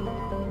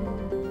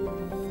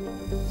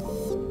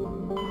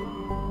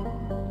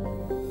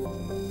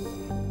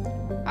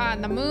 Ah,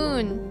 the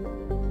moon.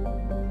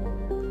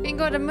 We can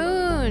go to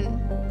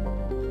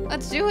moon.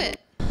 Let's do it.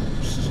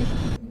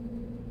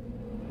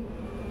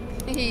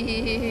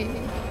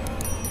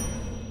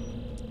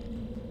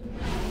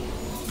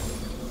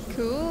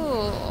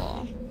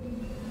 Cool.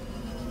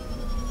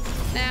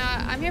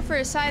 Now, I'm here for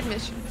a side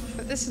mission,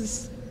 but this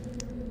is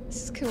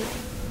cool.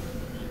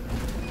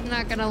 I'm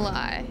not gonna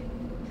lie.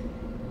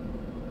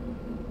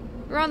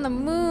 We're on the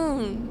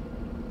moon.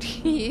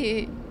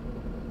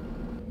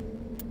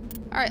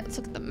 Alright, let's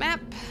look at the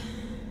map.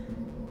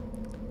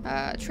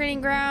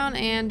 Training ground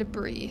and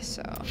debris,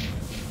 so.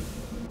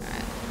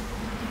 Alright,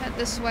 head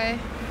this way.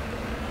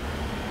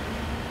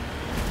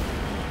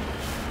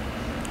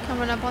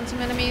 Coming up on some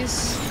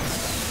enemies.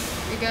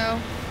 Here we go.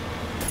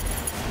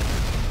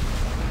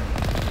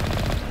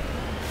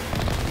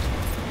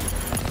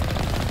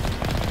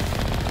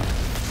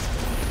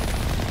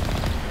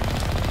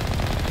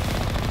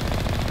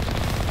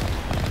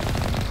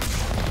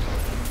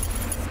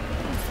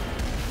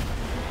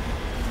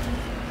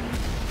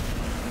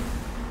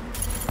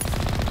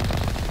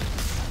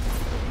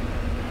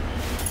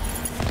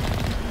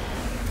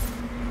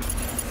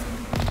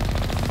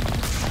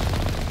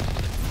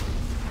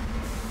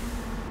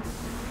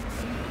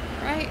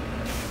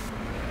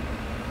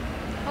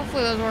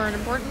 Hopefully those weren't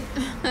important.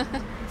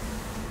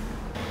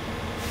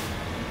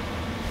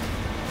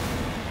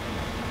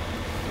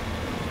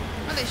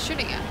 What are they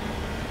shooting at?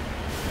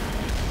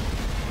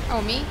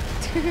 Oh, me?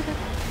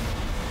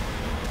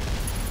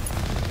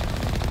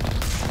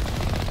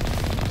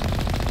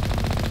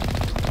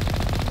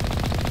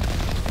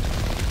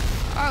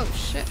 Oh,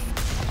 shit.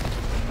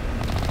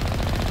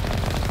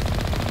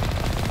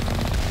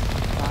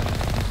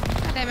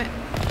 God damn it.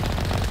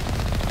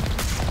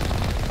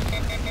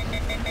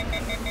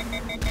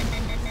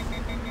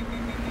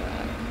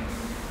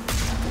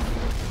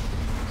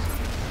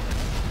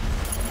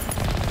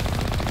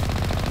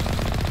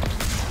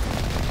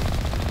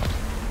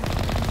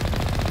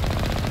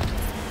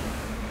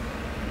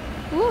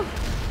 Woo.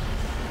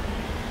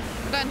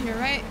 We're done here,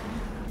 right?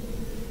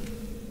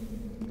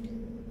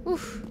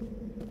 Oof.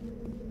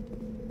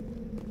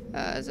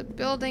 There's a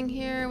building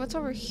here. What's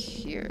over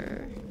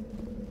here?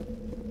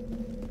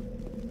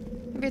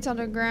 Maybe it's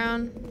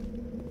underground.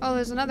 Oh,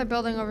 there's another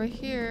building over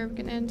here we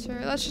can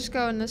enter. Let's just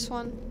go in this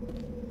one.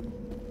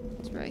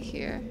 It's right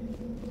here.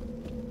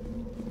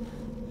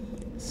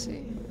 Let's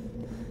see.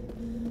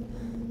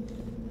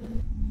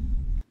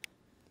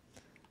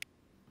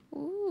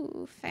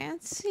 Ooh,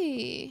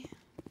 fancy.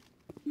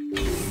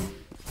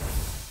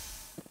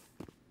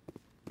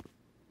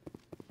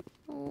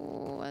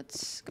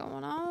 What's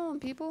going on,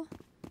 people?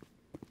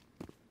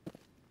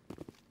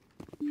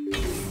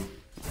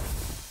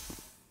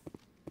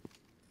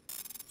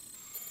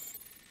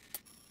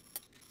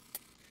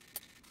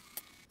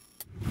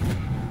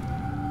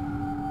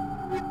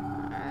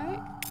 Alright.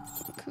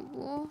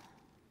 Cool.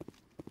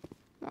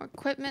 More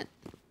equipment.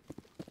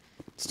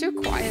 It's too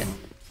quiet.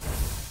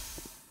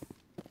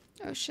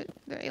 Oh shit,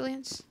 they're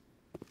aliens.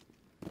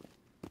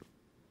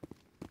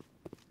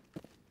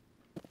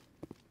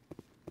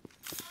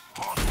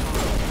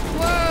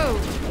 Whoa!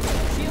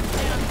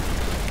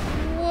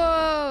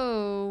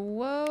 Whoa!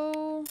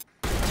 Whoa!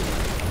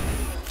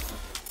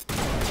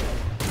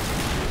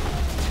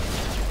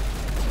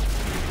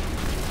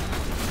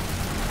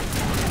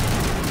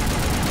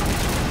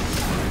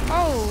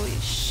 Holy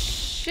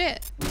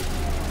shit!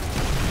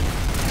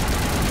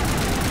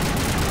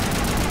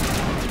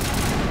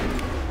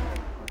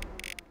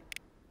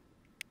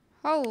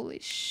 Holy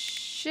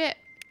shit!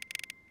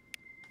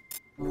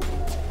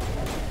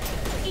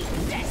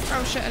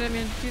 Oh shit, I didn't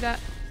mean to do that.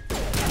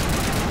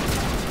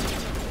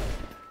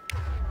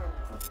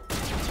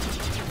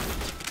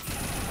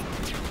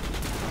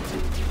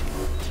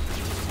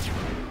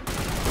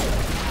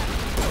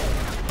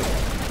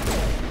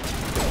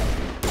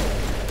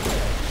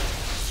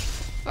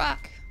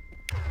 Fuck.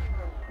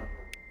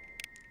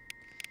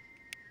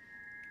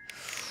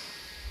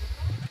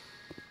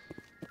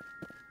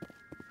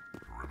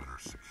 Perimeter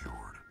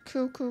secured.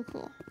 Cool, cool,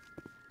 cool.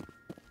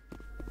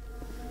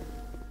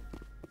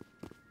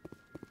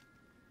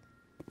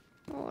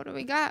 What do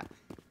we got?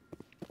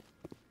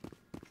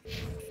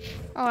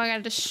 Oh, I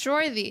gotta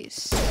destroy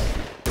these.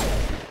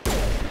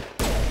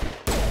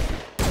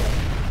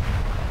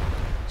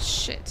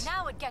 Shit.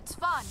 Now it gets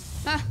fun.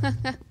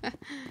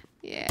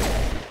 Yeah.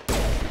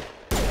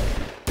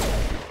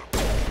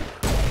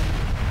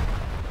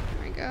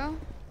 There we go.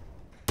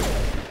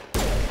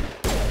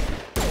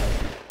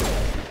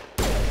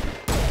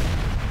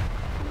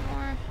 One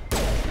more.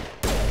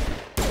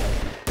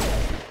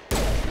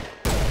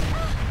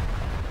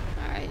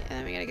 Alright, and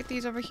then we gotta get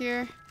these over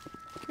here.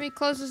 Can we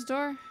close this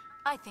door?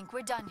 I think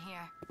we're done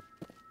here.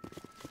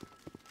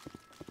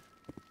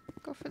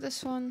 Go for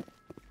this one.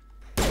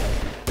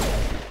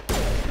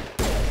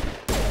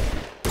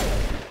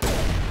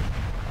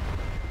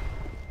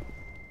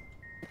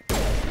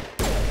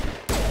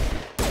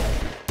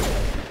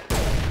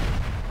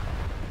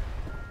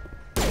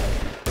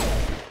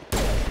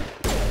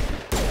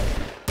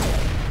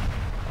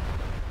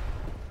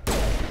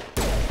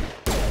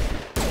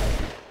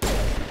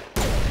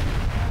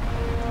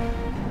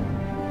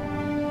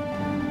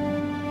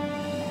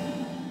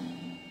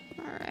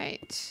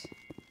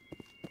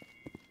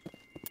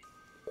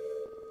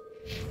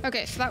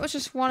 Okay, so that was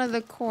just one of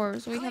the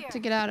cores. We have to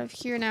get out of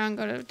here now and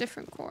go to a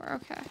different core.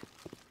 Okay.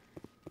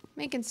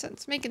 Making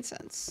sense, making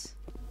sense.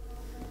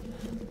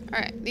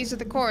 Alright, these are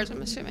the cores,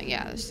 I'm assuming.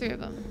 Yeah, there's 3 of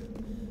them.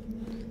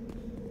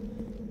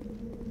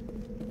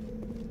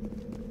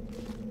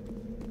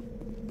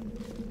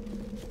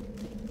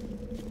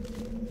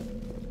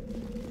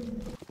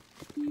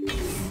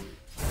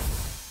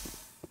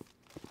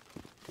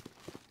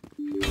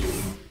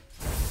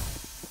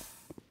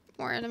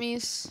 More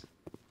enemies.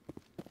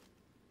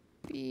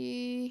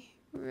 Be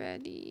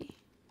ready.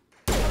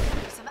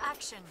 Some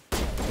action.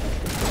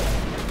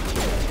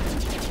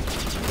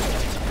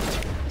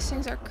 These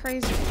things are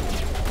crazy.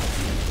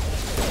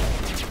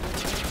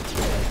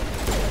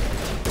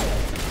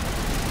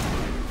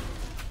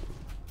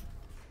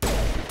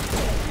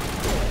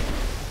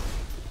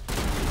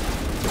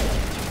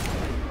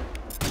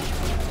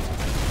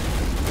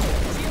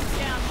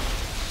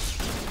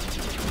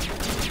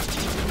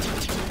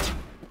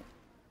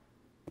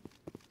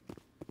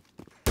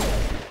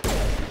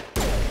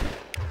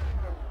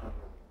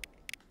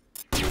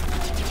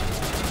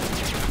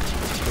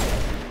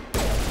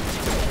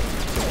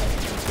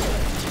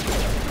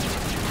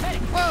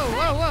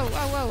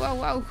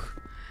 whoa, whoa.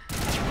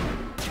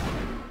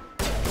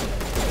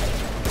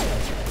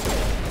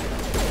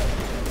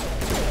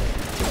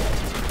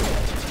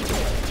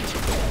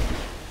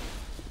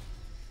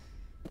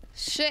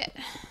 Shit.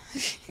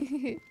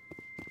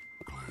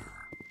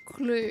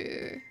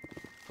 Clear.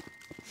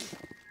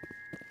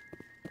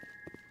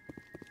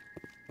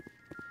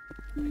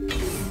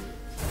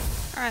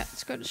 Alright,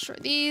 let's go destroy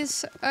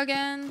these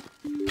again.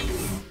 And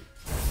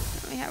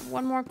we have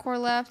one more core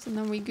left, and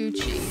then we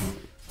Gucci.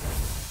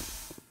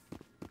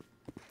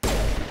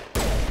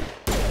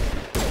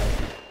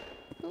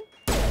 Ooh.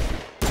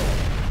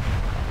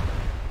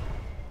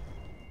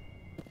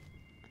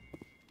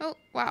 Oh,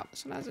 wow,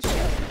 someone has a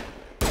shield.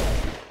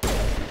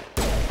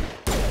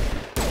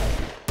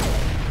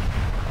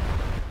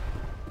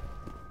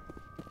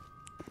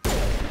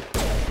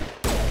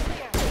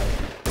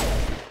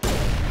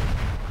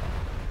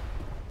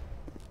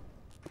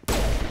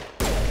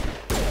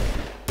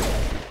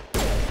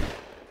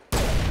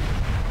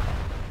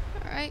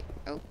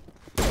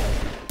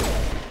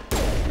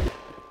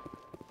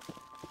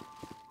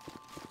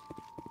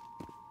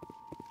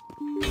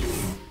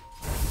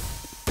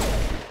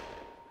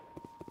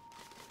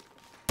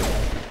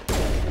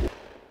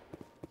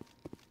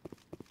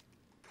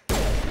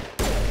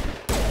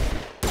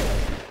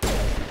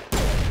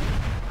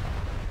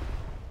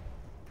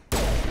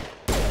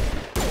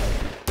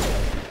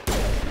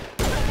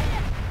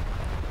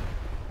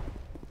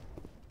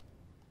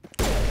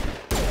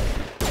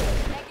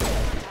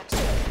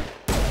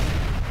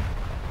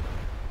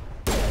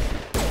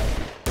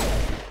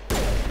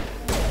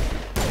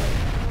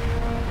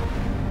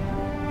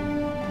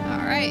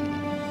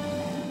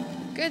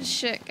 Good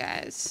shit,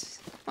 guys.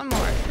 One more.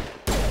 Alright,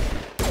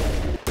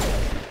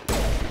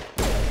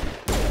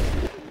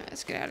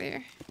 let's get out of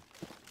here.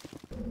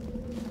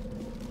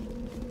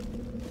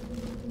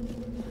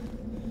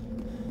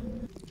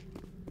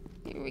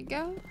 Here we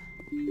go.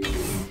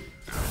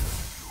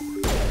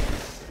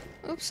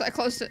 Oops, I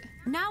closed it.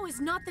 Now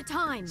is not the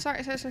time.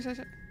 Sorry.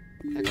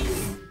 Okay.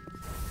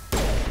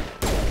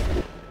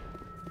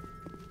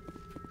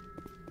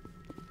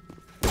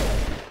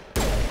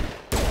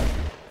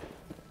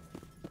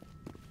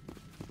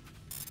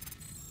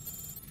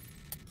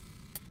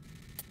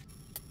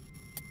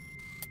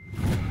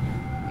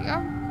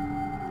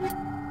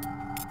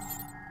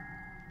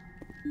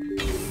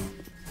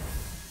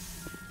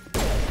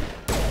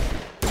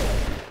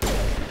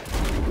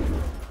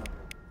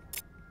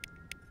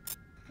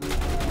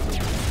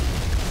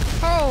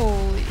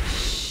 Holy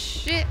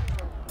shit.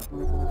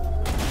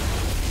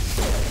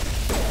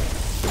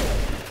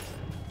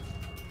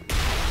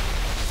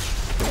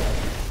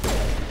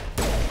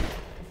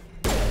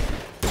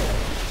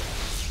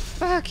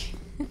 Fuck.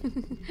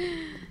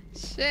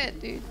 Shit,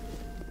 dude.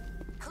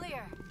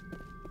 Clear.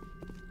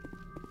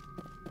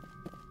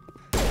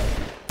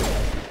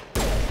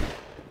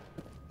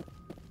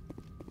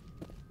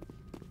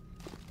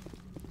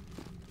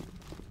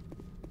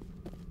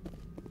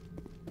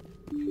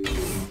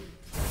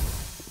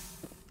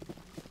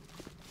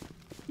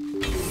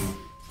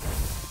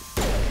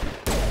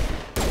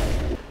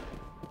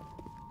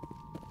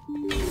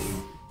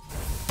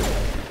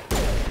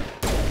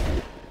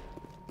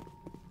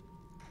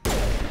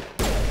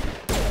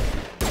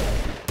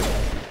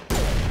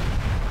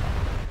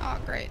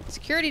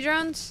 Security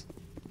drones.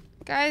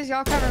 Guys,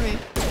 y'all cover me. Here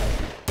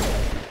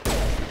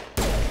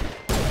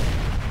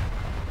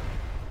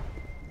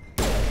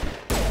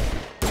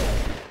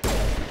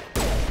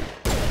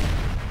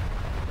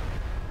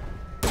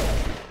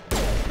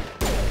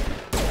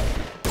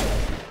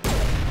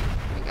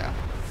we go.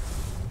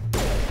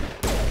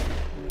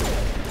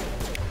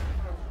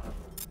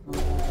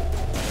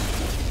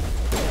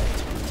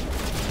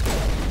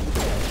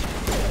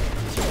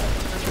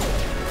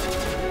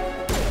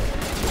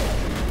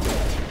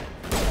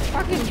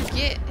 Fucking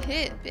get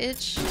hit,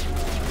 bitch.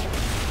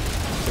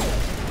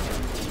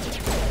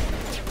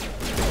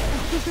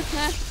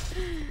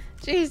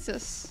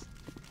 Jesus.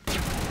 Oh,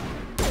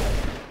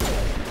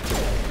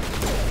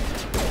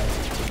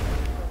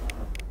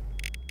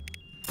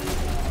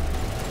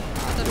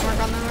 it didn't work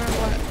on them or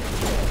what?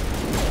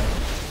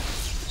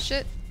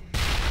 Shit.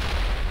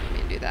 Let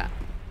me do that.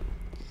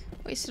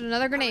 Wasted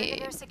another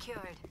grenade.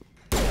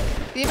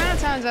 The amount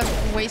of times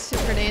I've wasted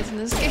grenades in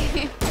this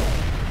game.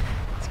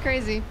 It's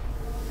crazy.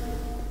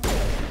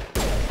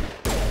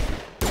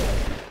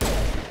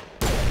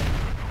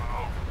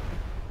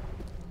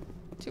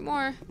 Two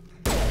more.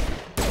 There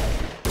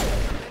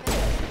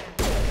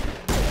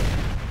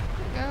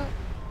we go.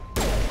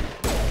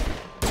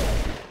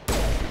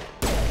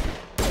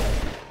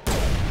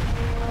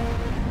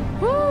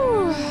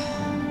 Woo!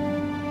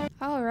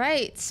 All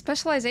right,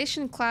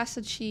 specialization class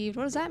achieved.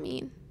 What does that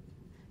mean?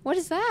 What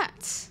is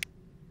that?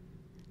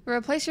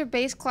 Replace your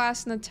base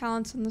class and the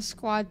talents on the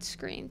squad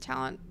screen.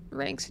 Talent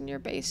ranks in your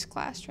base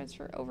class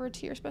transfer over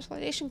to your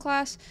specialization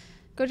class.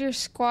 Go to your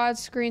squad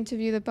screen to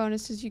view the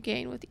bonuses you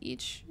gain with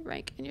each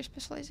rank in your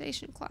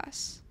specialization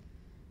class.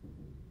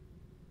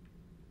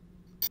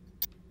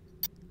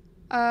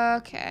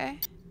 Okay.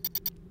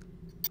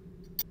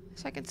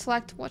 So I can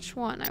select which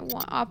one I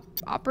want.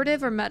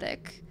 Operative or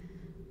medic.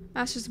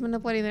 Masters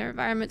manipulating their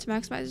environment to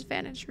maximize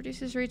advantage.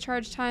 Reduces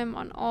recharge time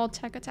on all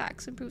tech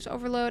attacks. Improves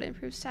overload.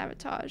 Improves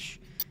sabotage.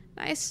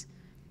 Nice.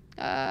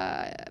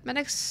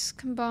 Medics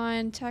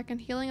combine tech and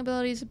healing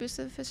abilities to boost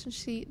the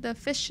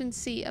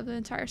efficiency of the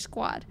entire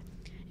squad.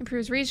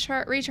 Improves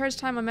recharge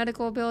time on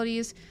medical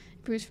abilities.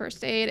 Improves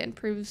first aid.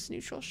 Improves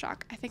neutral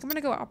shock. I think I'm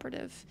gonna go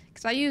operative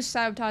because I use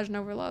sabotage and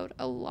overload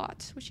a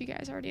lot, which you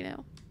guys already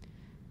know.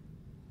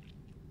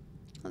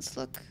 Let's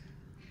look.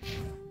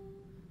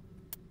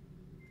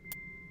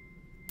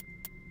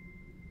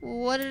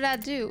 What did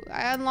that do?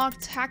 I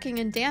unlocked hacking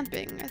and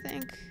damping, I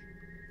think.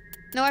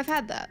 No, I've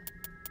had that.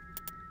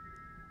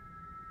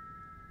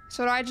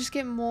 So do I just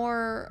get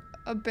more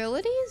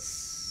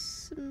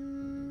abilities?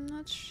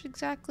 Not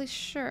exactly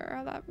sure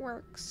how that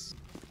works.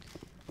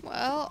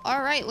 Well,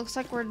 alright, looks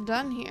like we're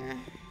done here.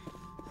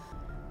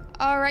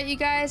 Alright, you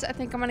guys, I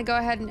think I'm gonna go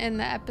ahead and end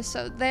the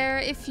episode there.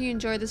 If you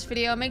enjoyed this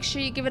video, make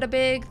sure you give it a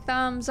big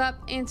thumbs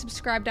up and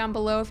subscribe down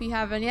below if you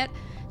haven't yet.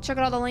 Check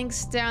out all the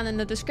links down in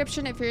the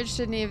description if you're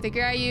interested in any of the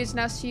gear I use,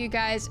 and I'll see you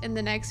guys in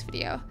the next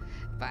video.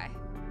 Bye.